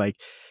QA. Like,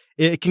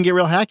 it can get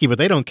real hacky, but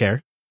they don't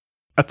care.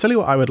 I'll tell you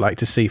what I would like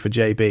to see for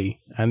JB,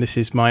 and this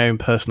is my own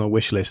personal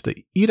wish list that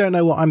you don't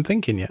know what I'm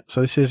thinking yet.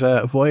 So this is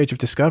a voyage of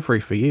discovery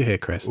for you here,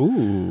 Chris.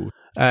 Ooh.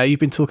 You've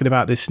been talking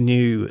about this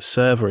new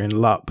server in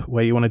LUP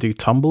where you want to do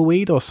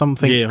tumbleweed or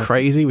something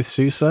crazy with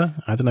SUSE. I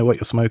don't know what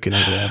you're smoking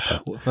over there,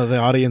 but well, the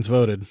audience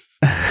voted.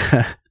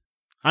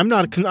 I'm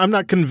not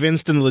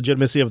convinced in the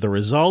legitimacy of the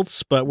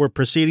results, but we're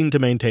proceeding to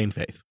maintain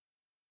faith.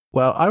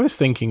 Well, I was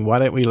thinking, why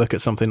don't we look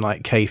at something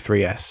like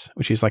K3S,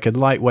 which is like a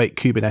lightweight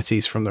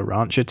Kubernetes from the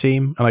Rancher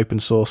team, an open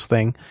source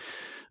thing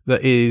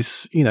that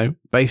is, you know,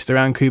 based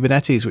around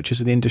Kubernetes, which is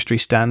an industry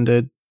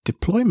standard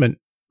deployment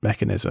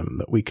mechanism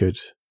that we could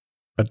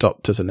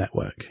adopt as a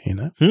network, you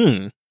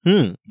know?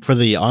 For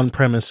the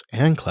on-premise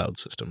and cloud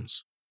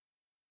systems.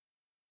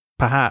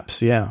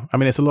 Perhaps, yeah. I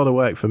mean, it's a lot of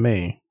work for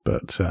me,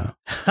 but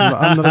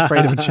I'm not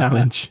afraid of a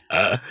challenge.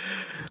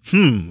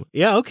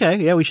 Yeah, okay.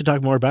 Yeah, we should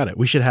talk more about it.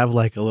 We should have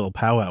like a little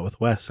powwow with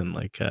Wes and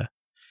like,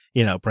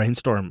 you know,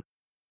 brainstorm.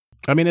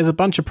 I mean, there's a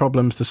bunch of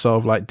problems to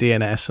solve, like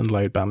DNS and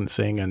load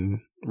balancing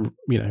and,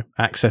 you know,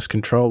 access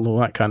control and all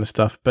that kind of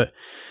stuff. But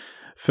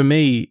for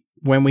me,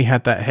 when we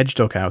had that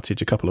Hedgehog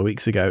outage a couple of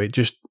weeks ago,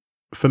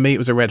 for me, it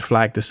was a red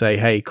flag to say,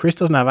 hey, Chris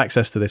doesn't have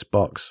access to this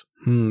box.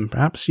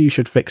 Perhaps you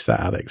should fix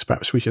that, Alex.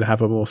 Perhaps we should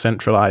have a more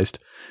centralized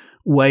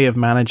way of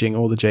managing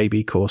all the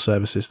JB core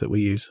services that we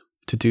use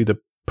to do the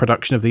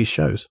production of these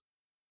shows.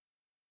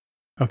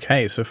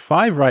 Okay, so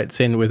 5 writes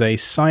in with a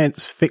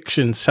science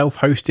fiction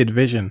self-hosted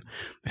vision.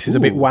 This is a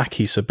bit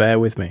wacky, so bear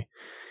with me.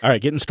 All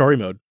right, get in story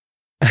mode.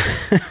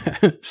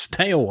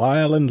 Stay a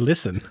while and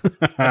listen.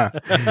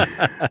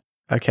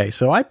 Okay,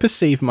 so I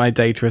perceive my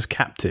data as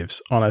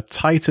captives on a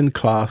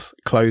Titan-class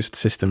closed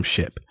system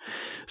ship.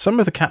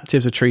 Some of the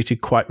captives are treated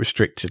quite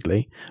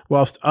restrictedly,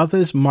 whilst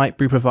others might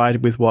be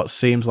provided with what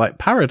seems like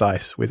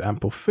paradise, with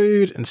ample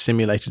food and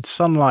simulated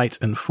sunlight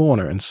and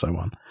fauna and so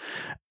on.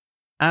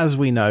 As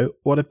we know,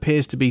 what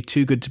appears to be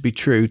too good to be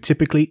true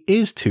typically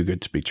is too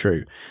good to be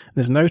true.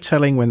 There's no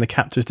telling when the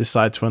captors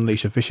decide to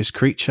unleash a vicious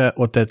creature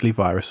or deadly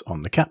virus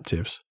on the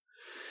captives.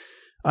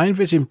 I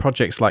envision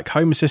projects like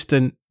Home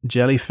Assistant,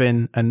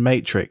 Jellyfin, and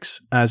Matrix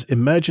as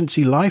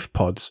emergency life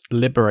pods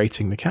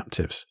liberating the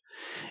captives.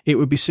 It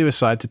would be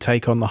suicide to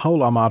take on the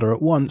whole armada at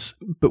once,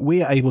 but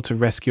we are able to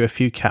rescue a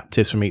few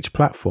captives from each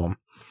platform.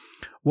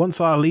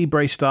 Once our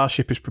Libre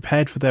starship is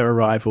prepared for their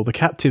arrival, the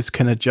captives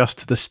can adjust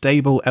to the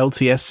stable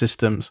LTS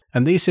systems,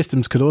 and these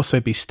systems could also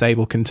be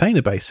stable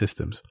container-based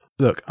systems.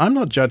 Look, I'm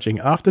not judging.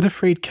 After the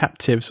freed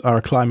captives are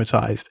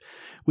acclimatized,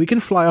 we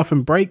can fly off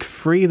and break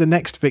free the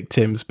next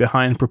victims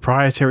behind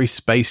proprietary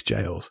space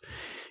jails.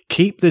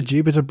 Keep the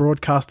Jupiter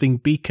Broadcasting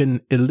beacon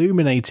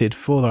illuminated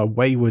for our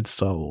wayward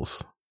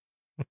souls.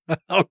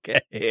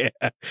 Okay.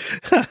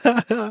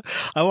 I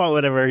want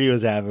whatever he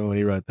was having when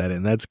he wrote that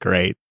in. That's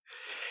great.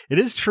 It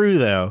is true,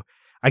 though.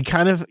 I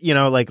kind of,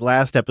 like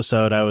last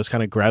episode, I was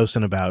kind of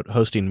grousing about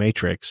hosting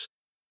Matrix,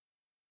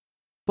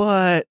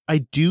 but I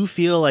do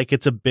feel like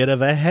it's a bit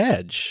of a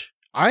hedge.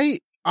 I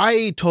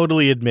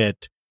totally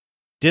admit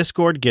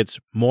Discord gets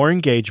more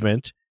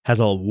engagement, has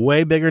a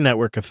way bigger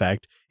network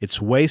effect.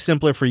 It's way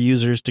simpler for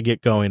users to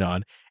get going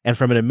on. And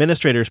from an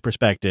administrator's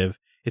perspective,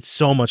 it's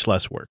so much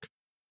less work.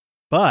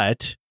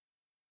 But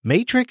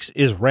Matrix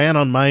is ran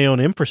on my own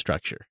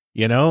infrastructure,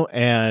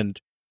 and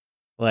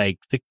like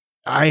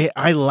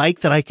I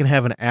like that I can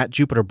have an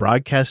 @Jupiter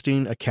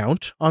Broadcasting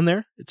account on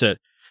there. It's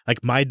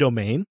like my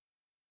domain.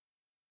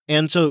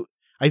 And so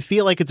I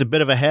feel like it's a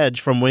bit of a hedge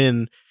from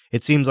when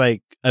it seems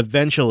like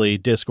eventually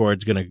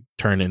Discord's going to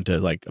turn into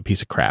like a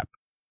piece of crap,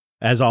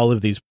 as all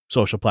of these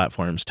social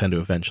platforms tend to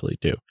eventually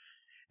do.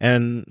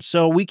 And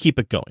so we keep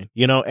it going,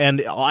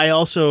 and I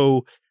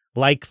also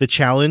like the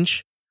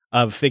challenge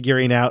of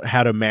figuring out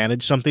how to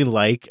manage something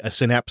like a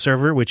Synapse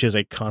server, which is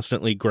a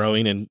constantly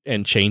growing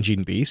and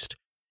changing beast.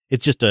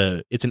 It's just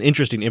it's an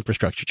interesting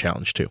infrastructure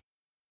challenge too.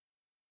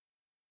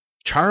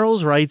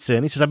 Charles writes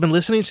in, he says, I've been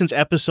listening since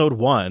episode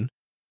 1.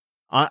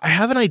 I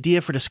have an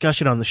idea for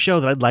discussion on the show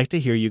that I'd like to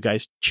hear you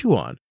guys chew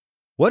on.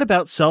 What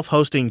about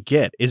self-hosting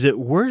Git? Is it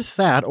worth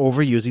that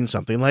over using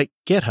something like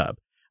GitHub?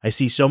 I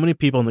see so many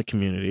people in the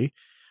community,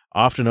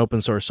 often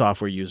open source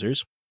software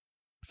users,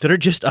 that are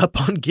just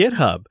up on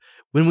GitHub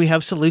when we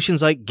have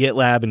solutions like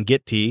GitLab and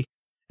Git,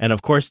 and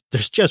of course,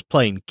 there's just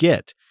plain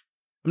Git.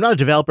 I'm not a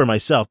developer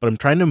myself, but I'm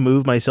trying to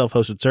move my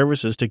self-hosted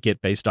services to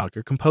Git-based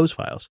Docker Compose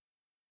files.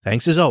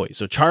 Thanks as always.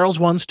 So Charles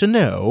wants to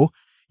know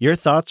your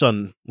thoughts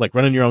on like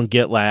running your own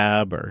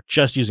GitLab or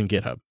just using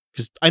GitHub,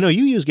 because I know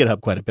you use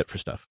GitHub quite a bit for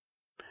stuff.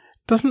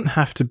 Doesn't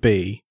have to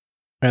be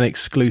an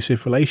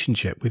exclusive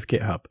relationship with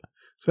GitHub.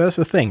 So that's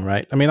the thing,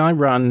 right? I mean, I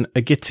run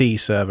a Git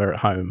server at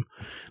home,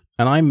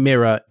 and I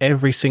mirror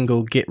every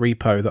single Git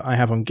repo that I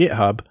have on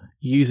GitHub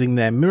using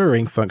their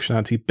mirroring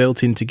functionality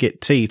built into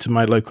Git to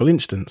my local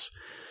instance.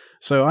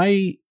 So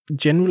I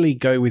generally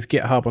go with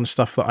GitHub on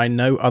stuff that I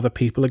know other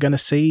people are going to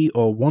see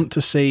or want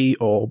to see,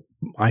 or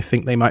I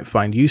think they might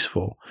find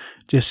useful,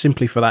 just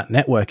simply for that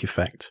network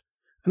effect.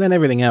 And then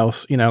everything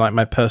else, like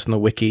my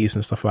personal wikis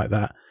and stuff like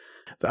that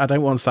I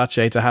don't want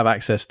Sache to have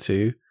access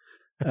to,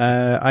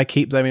 I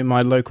keep them in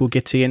my local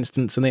Git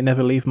instance and they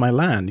never leave my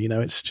LAN.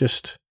 It's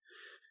just,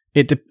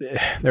 there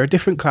are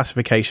different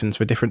classifications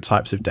for different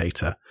types of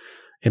data,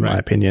 in my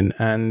opinion.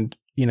 And,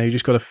 you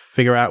just got to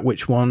figure out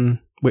which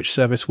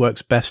service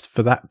works best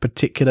for that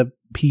particular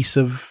piece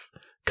of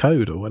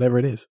code or whatever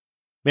it is.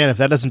 Man, if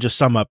that doesn't just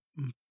sum up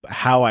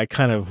how I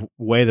kind of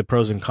weigh the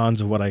pros and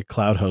cons of what I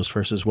cloud host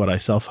versus what I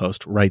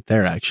self-host right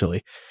there,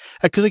 actually.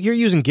 Because you're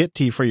using Git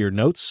for your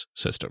notes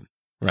system,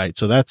 right?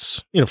 So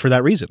that's, for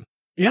that reason.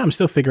 Yeah, I'm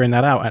still figuring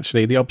that out,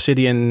 actually. The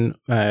Obsidian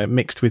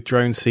mixed with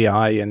Drone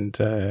CI and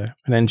an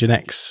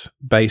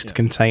Nginx-based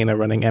container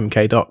running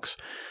mkdocs.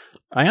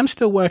 I am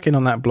still working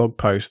on that blog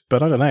post,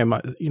 but I don't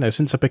know.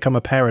 Since I've become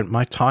a parent,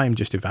 my time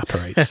just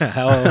evaporates.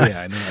 Oh,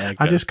 yeah, I know.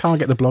 I just can't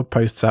get the blog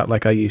posts out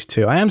like I used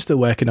to. I am still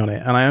working on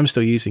it, and I am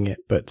still using it,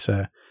 but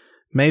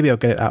maybe I'll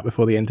get it out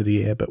before the end of the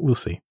year, but we'll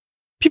see.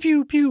 Pew,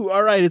 pew, pew.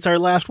 All right, it's our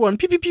last one.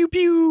 Pew, pew, pew,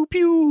 pew,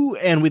 pew.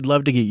 And we'd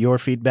love to get your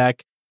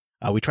feedback.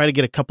 We try to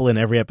get a couple in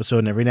every episode,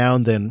 and every now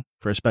and then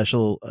for a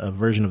special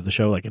version of the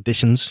show, like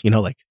additions,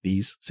 like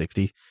these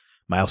 60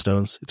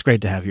 milestones. It's great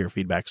to have your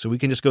feedback, so we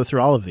can just go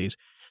through all of these.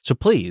 So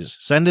please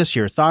send us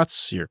your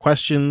thoughts, your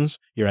questions,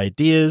 your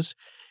ideas,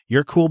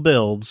 your cool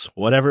builds,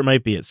 whatever it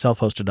might be at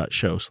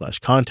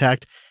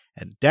selfhosted.show/contact.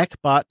 And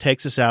Deckbot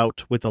takes us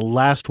out with the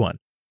last one,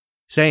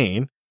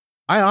 saying,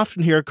 I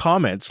often hear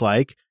comments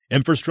like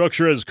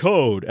infrastructure as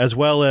code, as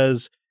well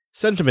as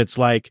sentiments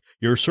like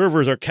your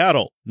servers are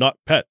cattle, not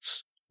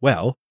pets.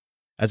 Well,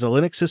 as a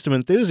Linux system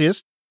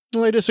enthusiast,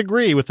 I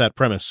disagree with that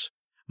premise.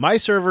 My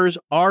servers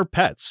are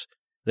pets.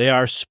 They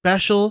are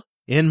special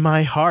in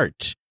my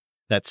heart.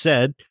 That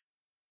said,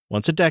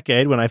 once a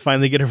decade, when I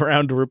finally get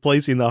around to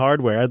replacing the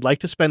hardware, I'd like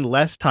to spend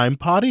less time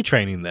potty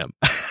training them.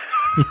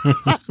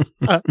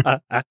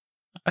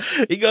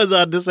 He goes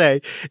on to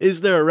say, is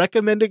there a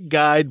recommended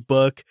guide,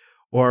 book,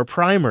 or a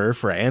primer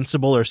for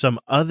Ansible or some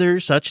other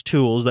such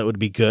tools that would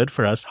be good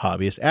for us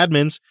hobbyist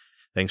admins?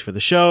 Thanks for the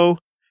show.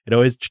 It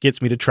always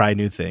gets me to try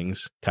new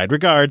things. Kind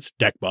regards,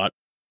 Deckbot.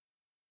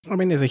 I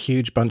mean, there's a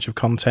huge bunch of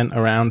content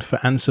around for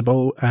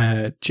Ansible.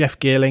 Jeff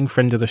Geerling,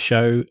 friend of the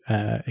show,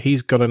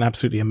 he's got an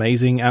absolutely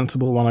amazing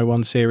Ansible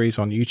 101 series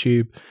on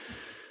YouTube.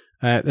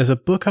 There's a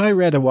book I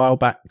read a while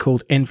back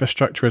called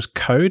Infrastructure as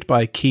Code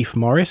by Keith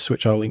Morris,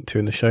 which I'll link to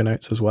in the show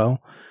notes as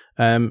well.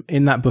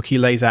 In that book, he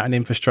lays out an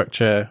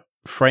infrastructure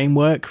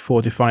framework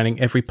for defining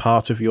every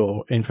part of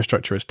your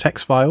infrastructure as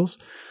text files.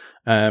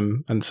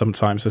 And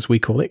sometimes, as we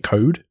call it,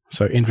 code.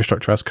 So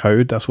infrastructure as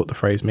code, that's what the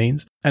phrase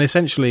means. And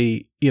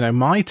essentially,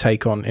 my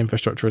take on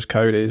infrastructure as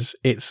code is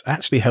it's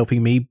actually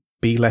helping me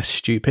be less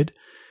stupid,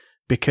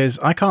 because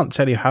I can't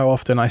tell you how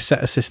often I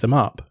set a system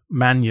up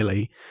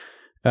manually,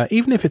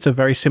 even if it's a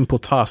very simple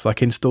task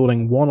like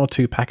installing 1 or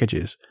 2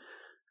 packages,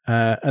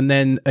 and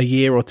then a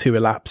year or two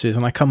elapses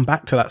and I come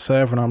back to that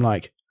server and I'm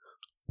like,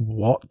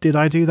 what did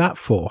I do that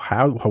for?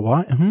 How,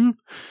 what?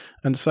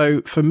 And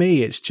so for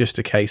me, it's just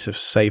a case of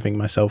saving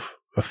myself,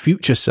 a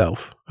future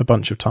self, a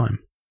bunch of time.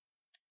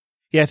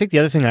 Yeah, I think the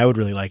other thing I would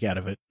really like out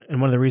of it,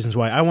 and one of the reasons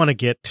why I want to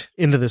get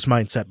into this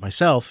mindset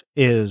myself,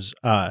 is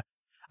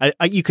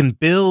you can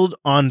build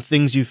on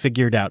things you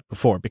figured out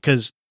before,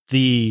 because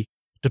the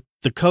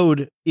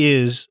code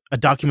is a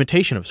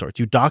documentation of sorts.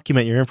 You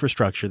document your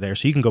infrastructure there,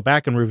 so you can go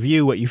back and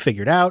review what you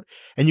figured out,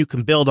 and you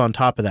can build on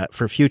top of that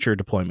for future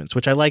deployments,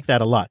 which I like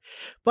that a lot.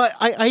 But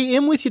I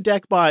am with you,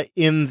 Deckbot,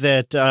 in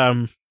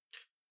that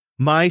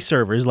my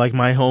servers, like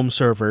my home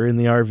server in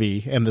the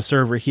RV and the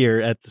server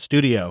here at the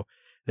studio,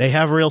 they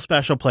have real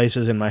special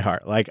places in my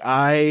heart. Like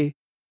I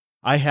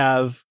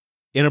have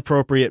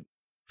inappropriate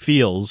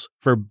feels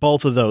for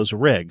both of those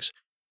rigs,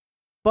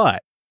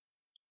 but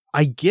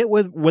I get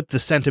what the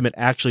sentiment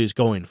actually is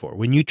going for.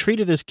 When you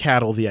treat it as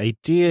cattle, the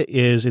idea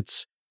is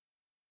it's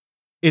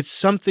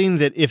something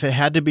that if it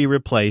had to be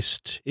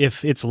replaced,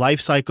 if its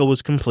life cycle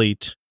was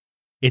complete,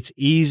 it's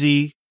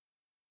easy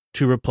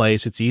to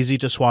replace, it's easy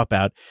to swap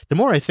out. The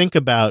more I think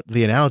about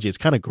the analogy, it's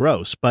kind of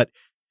gross, but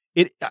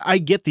I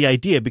get the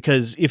idea,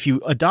 because if you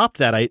adopt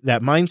that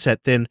mindset,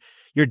 then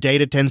your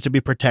data tends to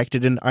be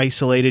protected and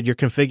isolated. Your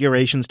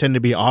configurations tend to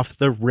be off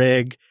the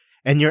rig,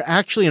 and you're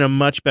actually in a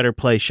much better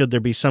place should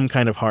there be some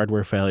kind of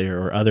hardware failure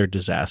or other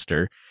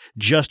disaster,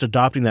 just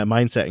adopting that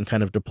mindset and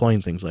kind of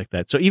deploying things like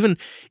that. So even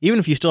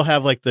if you still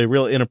have like the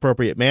real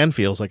inappropriate man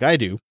feels like I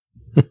do,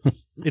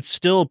 it's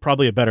still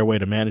probably a better way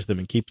to manage them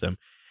and keep them.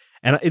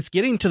 And it's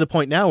getting to the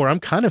point now where I'm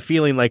kind of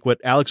feeling like what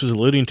Alex was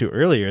alluding to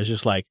earlier is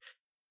just like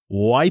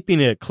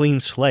wiping a clean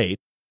slate,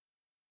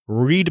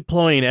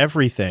 redeploying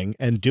everything,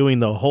 and doing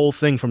the whole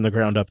thing from the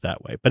ground up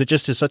that way. But it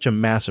just is such a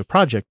massive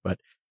project. But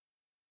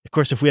of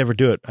course, if we ever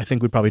do it, I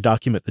think we'd probably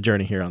document the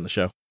journey here on the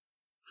show.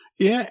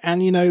 Yeah,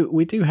 and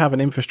we do have an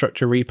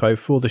infrastructure repo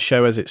for the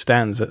show as it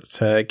stands at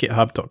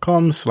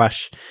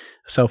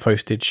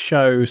github.com/self-hosted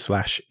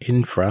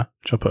show/infra,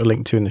 which I'll put a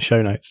link to in the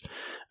show notes.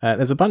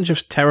 There's a bunch of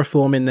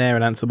Terraform in there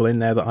and Ansible in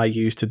there that I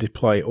use to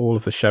deploy all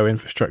of the show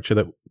infrastructure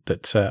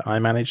that I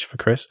manage for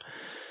Chris.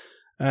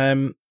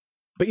 But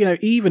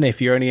even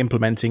if you're only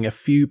implementing a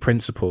few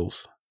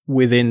principles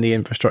within the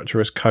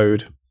infrastructure as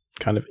code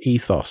kind of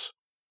ethos,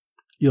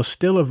 you're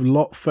still a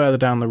lot further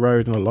down the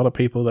road than a lot of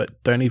people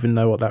that don't even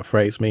know what that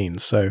phrase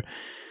means. So,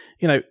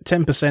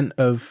 10%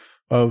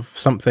 of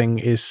something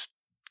is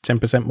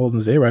 10% more than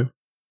zero.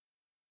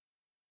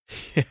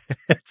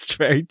 It's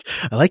very.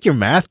 I like your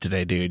math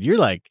today, dude. You're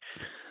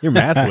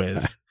math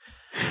whiz.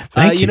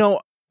 Thank you.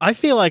 I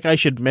feel like I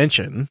should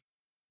mention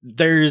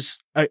there is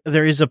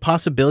a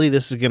possibility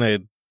this is going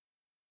to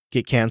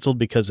get canceled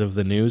because of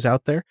the news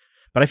out there.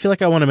 But I feel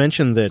like I want to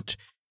mention that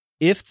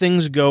if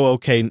things go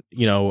okay,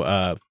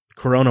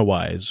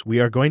 Corona-wise, we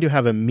are going to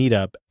have a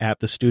meetup at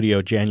the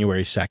studio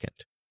January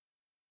 2nd.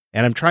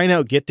 And I'm trying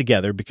out Get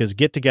Together because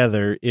Get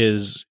Together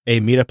is a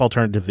meetup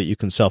alternative that you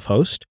can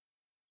self-host.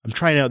 I'm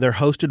trying out their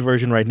hosted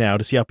version right now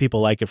to see how people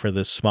like it for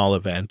this small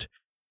event.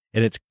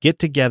 And it's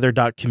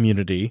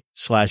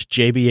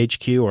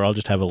gettogether.community/JBHQ, or I'll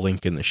just have a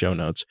link in the show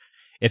notes.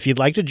 If you'd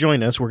like to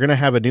join us, we're going to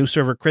have a new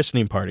server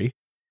christening party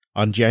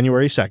on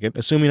January 2nd,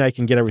 assuming I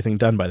can get everything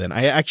done by then.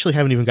 I actually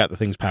haven't even got the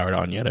things powered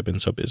on yet. I've been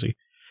so busy.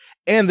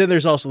 And then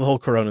there's also the whole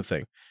Corona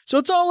thing. So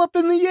it's all up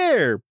in the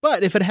air.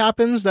 But if it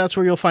happens, that's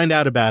where you'll find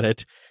out about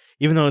it,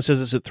 even though it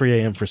says it's at 3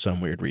 a.m. for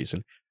some weird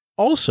reason.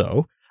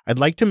 Also, I'd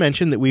like to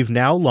mention that we've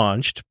now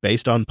launched,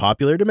 based on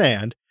popular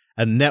demand,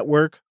 a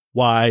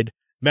network-wide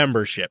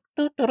membership.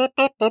 And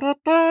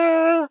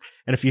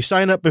if you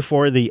sign up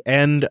before the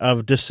end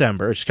of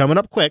December, it's coming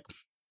up quick,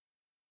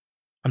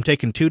 I'm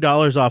taking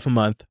 $2 off a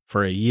month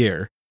for a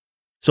year.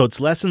 So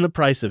it's less than the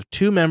price of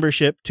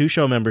two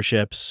show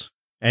memberships,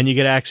 and you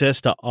get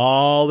access to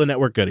all the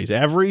network goodies,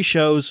 every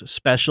show's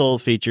special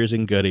features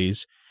and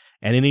goodies,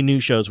 and any new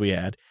shows we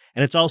add.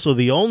 And it's also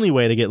the only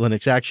way to get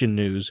Linux Action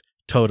News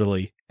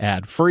totally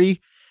ad-free.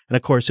 And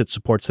of course, it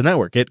supports the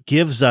network. It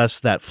gives us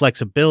that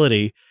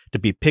flexibility to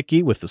be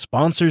picky with the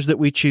sponsors that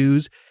we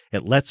choose.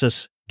 It lets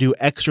us do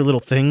extra little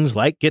things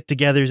like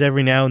get-togethers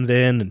every now and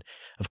then. And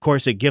of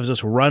course, it gives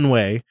us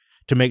runway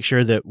to make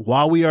sure that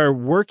while we are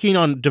working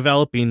on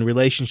developing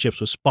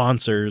relationships with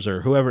sponsors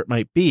or whoever it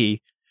might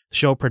be,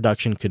 show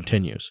production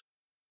continues.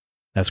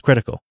 That's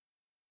critical.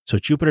 So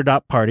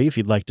Jupiter.party, if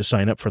you'd like to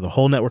sign up for the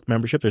whole network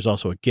membership, there's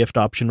also a gift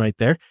option right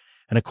there.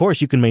 And of course,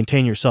 you can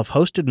maintain your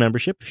self-hosted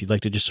membership if you'd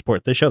like to just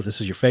support this show. If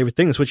this is your favorite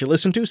thing, that's what you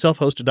listen to,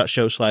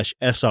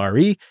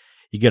 self-hosted.show/SRE.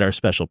 You get our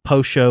special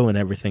post show and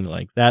everything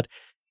like that.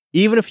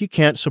 Even if you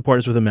can't support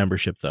us with a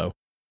membership, though,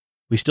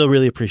 we still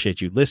really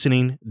appreciate you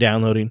listening,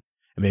 downloading,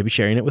 and maybe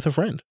sharing it with a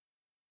friend.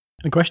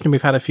 A question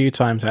we've had a few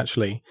times,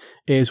 actually,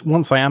 is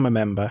once I am a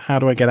member, how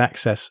do I get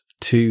access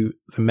to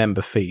the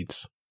member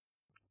feeds?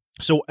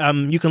 So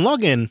you can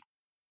log in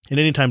at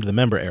any time to the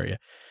member area,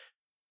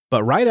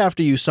 but right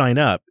after you sign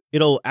up,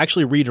 it'll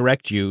actually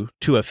redirect you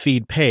to a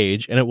feed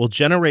page, and it will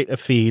generate a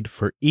feed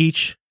for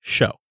each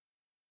show.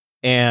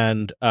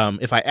 And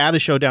if I add a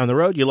show down the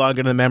road, you log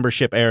into the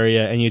membership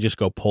area and you just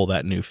go pull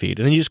that new feed.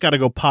 And then you just got to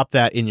go pop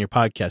that in your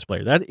podcast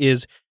player.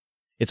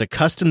 It's a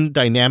custom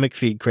dynamic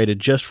feed created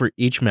just for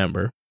each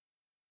member.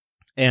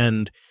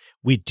 And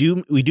we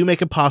do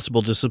make it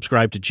possible to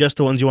subscribe to just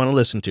the ones you want to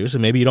listen to. So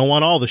maybe you don't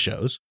want all the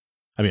shows.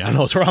 I mean, I don't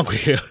know what's wrong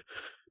with you,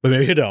 but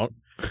maybe you don't.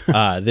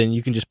 Then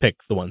you can just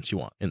pick the ones you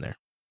want in there.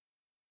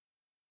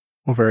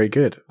 Well, very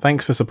good.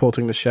 Thanks for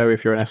supporting the show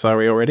if you're an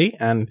SRE already,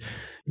 and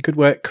good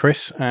work,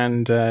 Chris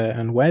and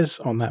Wes,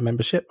 on that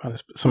membership.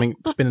 It's something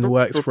that's been in the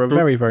works for a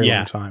very, very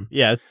long time.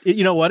 Yeah.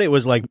 You know what? It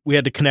was like we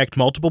had to connect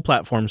multiple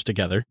platforms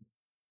together,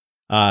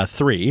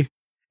 3,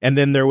 and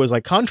then there was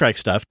like contract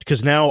stuff,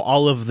 because now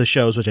all of the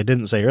shows, which I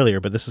didn't say earlier,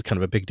 but this is kind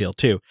of a big deal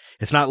too,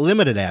 it's not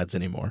limited ads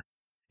anymore.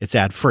 It's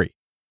ad free.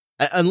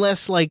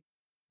 Unless I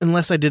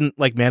didn't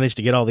like manage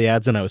to get all the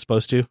ads in I was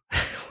supposed to,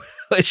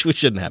 which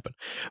shouldn't happen.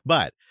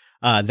 But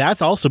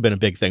that's also been a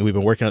big thing we've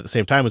been working on at the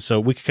same time. So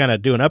we could kind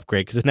of do an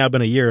upgrade, because it's now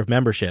been a year of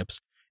memberships.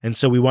 And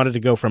so we wanted to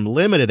go from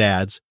limited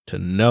ads to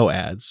no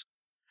ads.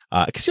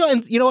 Because,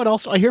 you know what?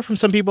 Also, I hear from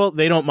some people,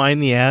 they don't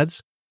mind the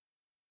ads.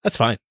 That's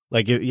fine.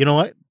 Like, you know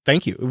what?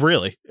 Thank you.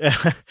 Really.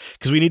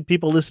 Because we need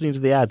people listening to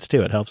the ads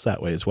too. It helps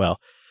that way as well.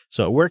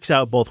 So it works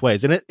out both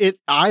ways. And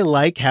I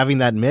like having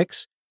that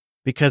mix,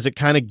 because it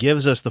kind of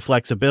gives us the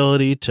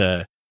flexibility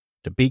to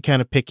be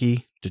kind of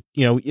picky.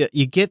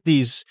 You get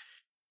these.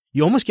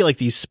 You almost get like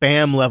these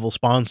spam level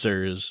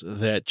sponsors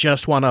that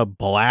just want to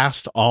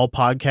blast all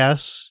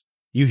podcasts.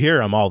 You hear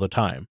them all the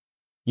time.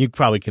 You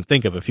probably can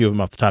think of a few of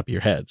them off the top of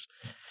your heads.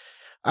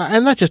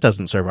 And that just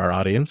doesn't serve our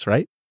audience,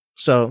 right?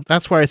 So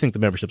that's why I think the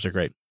memberships are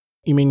great.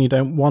 You mean you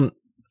don't want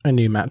a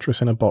new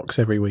mattress in a box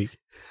every week?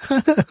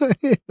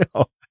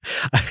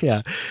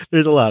 Yeah,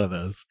 there's a lot of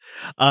those.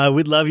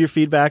 We'd love your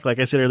feedback. Like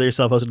I said earlier,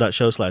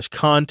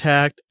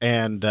 selfhosted.show/contact.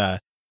 And,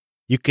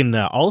 you can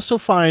also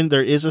find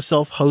there is a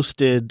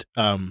self-hosted,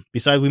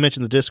 besides we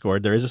mentioned the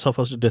Discord, there is a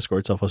self-hosted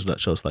Discord,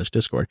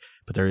 selfhosted.show/Discord,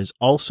 but there is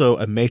also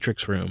a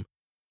Matrix room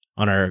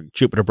on our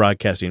Jupiter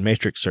Broadcasting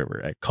Matrix server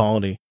at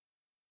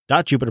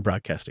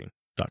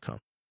colony.jupiterbroadcasting.com.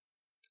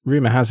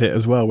 Rumor has it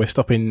as well, we're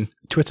stopping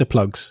Twitter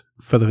plugs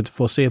for the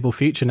foreseeable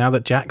future now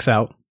that Jack's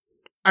out.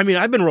 I mean,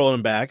 I've been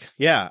rolling back.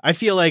 Yeah, I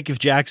feel like if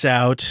Jack's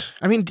out,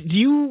 I mean, do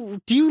you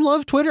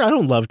love Twitter? I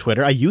don't love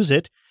Twitter. I use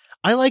it.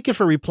 I like it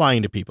for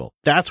replying to people.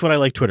 That's what I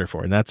like Twitter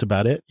for, and that's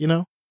about it, you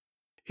know?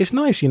 It's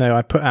nice,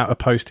 I put out a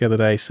post the other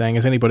day saying,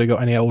 has anybody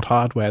got any old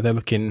hardware they're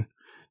looking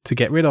to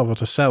get rid of or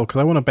to sell? Because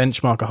I want to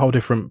benchmark a whole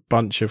different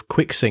bunch of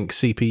QuickSync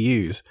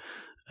CPUs,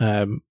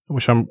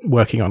 which I'm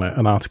working on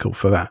an article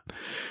for that.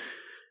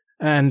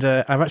 And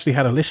I've actually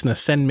had a listener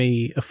send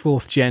me a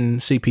 4th gen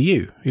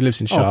CPU. He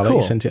lives in Charlotte. Cool.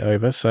 He sent it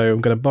over. So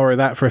I'm going to borrow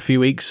that for a few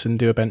weeks and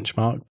do a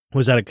benchmark.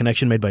 Was that a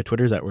connection made by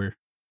Twitter? Is that where?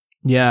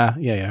 Yeah,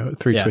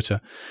 through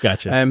Twitter.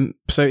 Gotcha.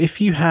 So if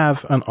you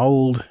have an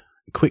old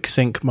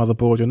QuickSync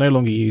motherboard you're no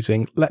longer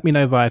using, let me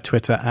know via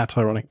Twitter at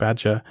Ironic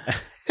Badger.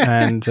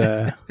 And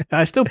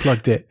I still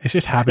plugged it. It's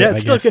just habit, I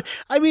guess. Good.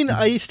 I mean,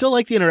 I still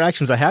like the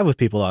interactions I have with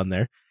people on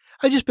there.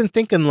 I've just been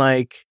thinking,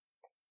 like,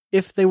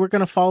 if they were going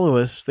to follow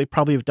us, they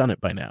probably have done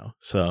it by now.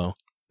 So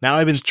now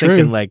I've been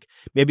thinking, like,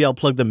 maybe I'll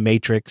plug the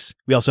Matrix.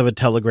 We also have a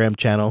Telegram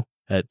channel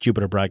at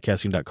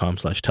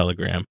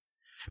jupiterbroadcasting.com/Telegram.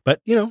 But,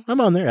 I'm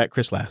on there at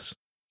Chris Lass.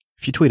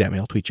 If you tweet at me,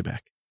 I'll tweet you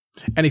back.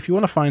 And if you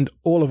want to find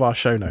all of our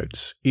show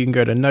notes, you can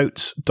go to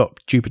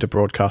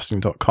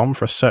notes.jupiterbroadcasting.com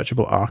for a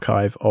searchable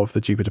archive of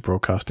the Jupiter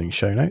Broadcasting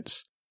show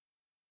notes.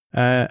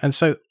 And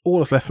so all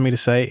that's left for me to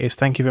say is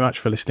thank you very much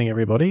for listening,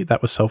 everybody.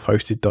 That was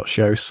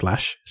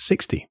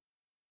selfhosted.show/60.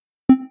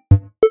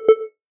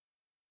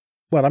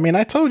 Well, I mean,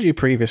 I told you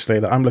previously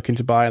that I'm looking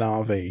to buy an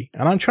RV,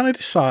 and I'm trying to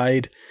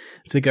decide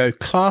to go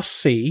Class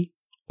C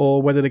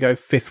or whether to go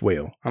fifth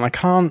wheel. And I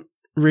can't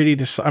really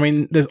decide. I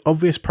mean, there's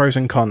obvious pros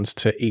and cons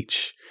to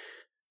each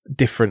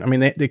different. I mean,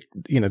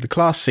 the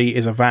Class C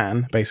is a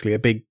van, basically a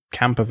big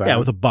camper van. Yeah,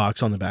 with a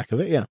box on the back of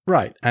it, yeah.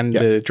 Right, and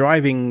the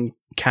driving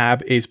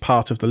cab is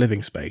part of the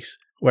living space,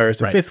 whereas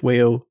the fifth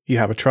wheel, you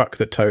have a truck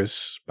that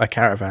tows a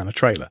caravan, a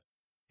trailer.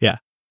 Yeah.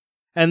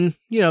 And,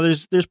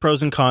 there's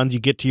pros and cons.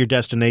 You get to your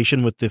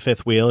destination with the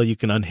fifth wheel, you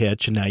can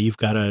unhitch, and now you've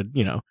got a,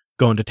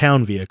 go into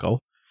town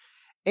vehicle.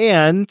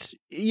 And,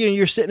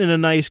 you're sitting in a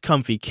nice,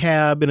 comfy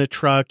cab in a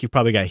truck. You've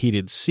probably got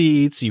heated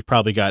seats. You've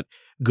probably got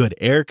good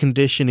air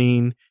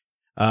conditioning.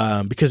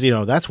 Because,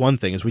 that's one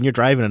thing is when you're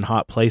driving in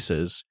hot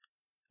places,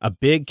 a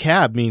big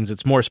cab means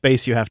it's more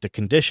space you have to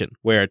condition,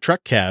 where a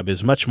truck cab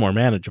is much more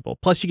manageable.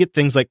 Plus, you get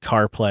things like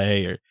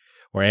CarPlay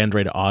or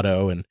Android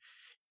Auto and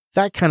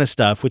that kind of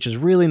stuff, which is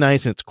really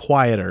nice and it's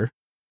quieter,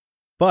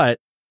 but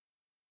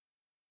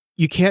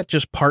you can't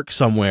just park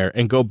somewhere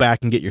and go back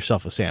and get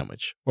yourself a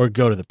sandwich or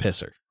go to the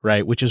pisser,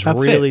 right? Which is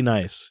really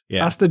nice.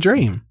 Yeah. That's the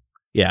dream.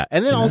 Yeah.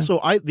 And then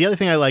also the other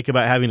thing I like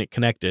about having it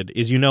connected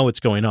is what's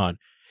going on.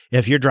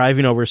 If you're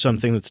driving over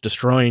something that's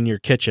destroying your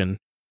kitchen,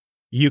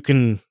 you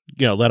can,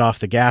 let off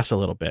the gas a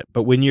little bit.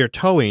 But when you're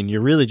towing,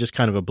 you're really just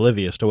kind of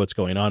oblivious to what's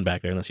going on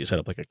back there unless you set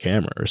up like a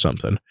camera or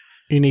something.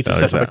 You need to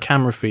set up a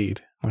camera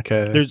feed.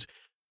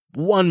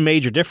 one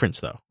major difference,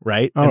 though,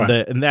 right?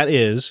 And that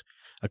is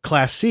a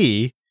Class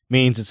C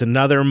means it's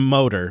another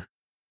motor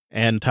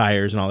and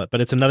tires and all that,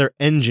 but it's another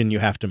engine you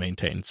have to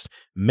maintain. It's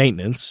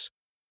maintenance.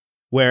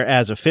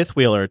 Whereas a fifth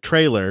wheel or a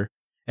trailer,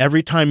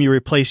 every time you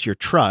replace your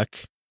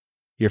truck,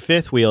 your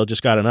fifth wheel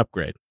just got an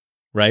upgrade,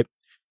 right?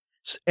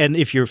 And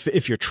if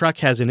your truck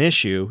has an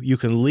issue, you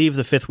can leave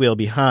the fifth wheel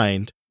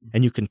behind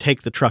and you can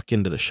take the truck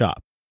into the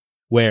shop.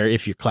 Where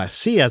if your Class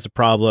C has a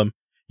problem,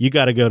 you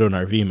got to go to an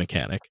RV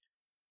mechanic.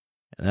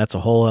 And that's a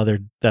whole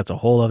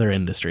other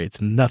industry.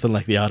 It's nothing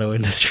like the auto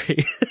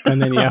industry.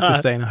 And then you have to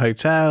stay in a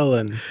hotel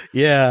and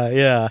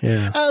yeah.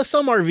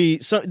 Some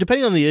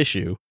depending on the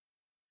issue,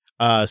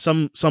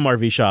 some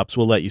RV shops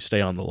will let you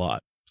stay on the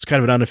lot. It's kind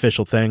of an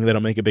unofficial thing. They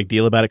don't make a big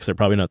deal about it because they're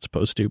probably not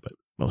supposed to, but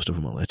most of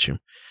them will let you.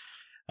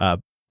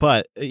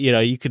 But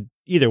you could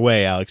either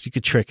way, Alex. You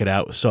could trick it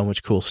out with so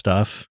much cool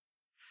stuff.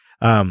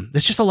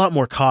 It's just a lot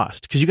more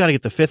cost because you got to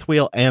get the fifth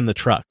wheel and the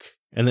truck.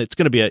 And it's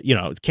going to be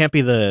it can't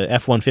be the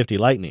F-150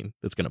 Lightning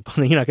that's going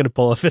to, you're not going to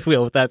pull a fifth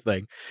wheel with that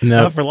thing.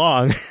 No. Not for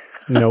long.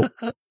 Nope.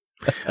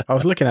 I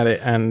was looking at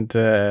it and,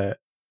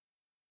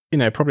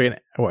 probably,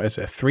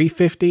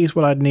 350 is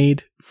what I'd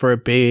need for a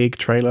big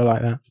trailer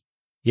like that.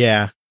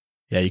 Yeah.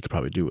 Yeah, you could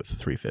probably do it with the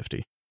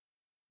 350.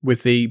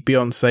 With the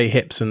Beyonce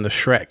hips and the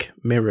Shrek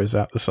mirrors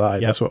out the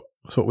side. Yep.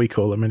 That's what we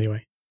call them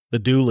anyway. The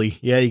dually.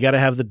 Yeah, you got to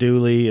have the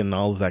dually and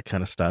all of that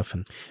kind of stuff.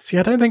 And see,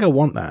 I don't think I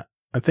want that.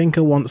 I think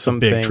I want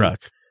something. A big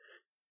truck.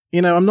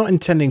 I'm not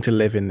intending to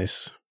live in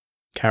this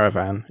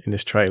caravan, in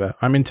this trailer.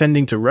 I'm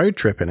intending to road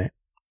trip in it.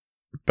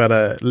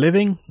 But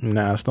living?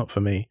 No, it's not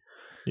for me.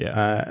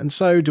 Yeah. And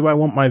so do I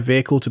want my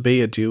vehicle to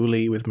be a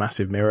dually with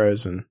massive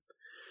mirrors? And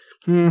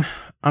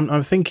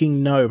I'm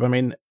thinking no. I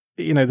mean,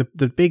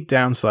 the big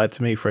downside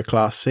to me for a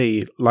Class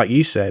C, like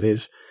you said,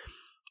 is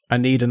I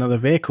need another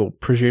vehicle,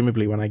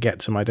 presumably when I get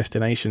to my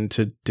destination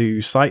to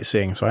do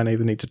sightseeing. So I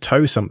either need to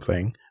tow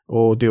something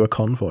or do a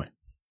convoy.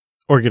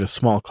 Or get a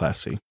small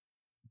Class C.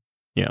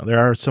 There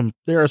are some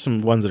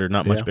ones that are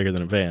not much bigger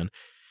than a van.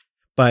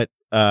 But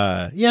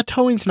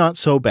towing's not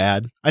so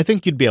bad. I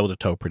think you'd be able to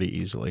tow pretty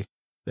easily.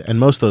 And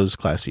most of those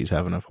Class Cs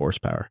have enough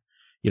horsepower.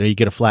 You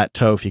get a flat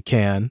tow if you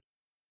can.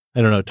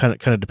 I don't know, it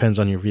kind of depends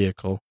on your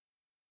vehicle.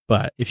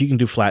 But if you can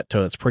do flat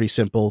tow, it's pretty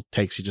simple.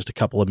 Takes you just a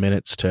couple of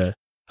minutes to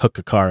hook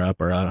a car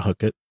up or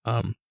unhook it.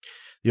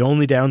 The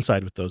only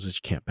downside with those is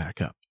you can't back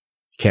up.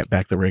 You can't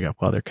back the rig up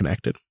while they're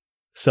connected.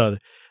 So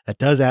that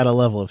does add a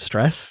level of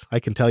stress, I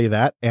can tell you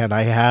that. And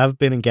I have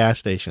been in gas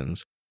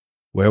stations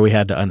where we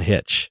had to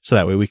unhitch so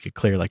that way we could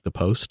clear like the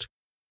post.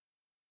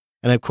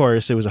 And of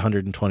course, it was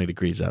 120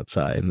 degrees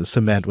outside and the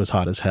cement was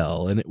hot as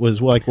hell. And it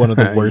was like one of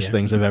the worst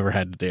things I've ever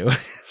had to do.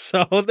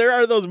 So there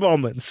are those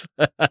moments.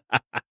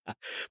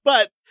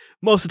 But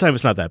most of the time,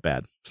 it's not that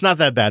bad. It's not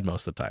that bad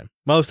most of the time.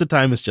 Most of the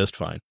time, it's just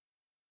fine.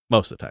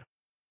 Most of the time.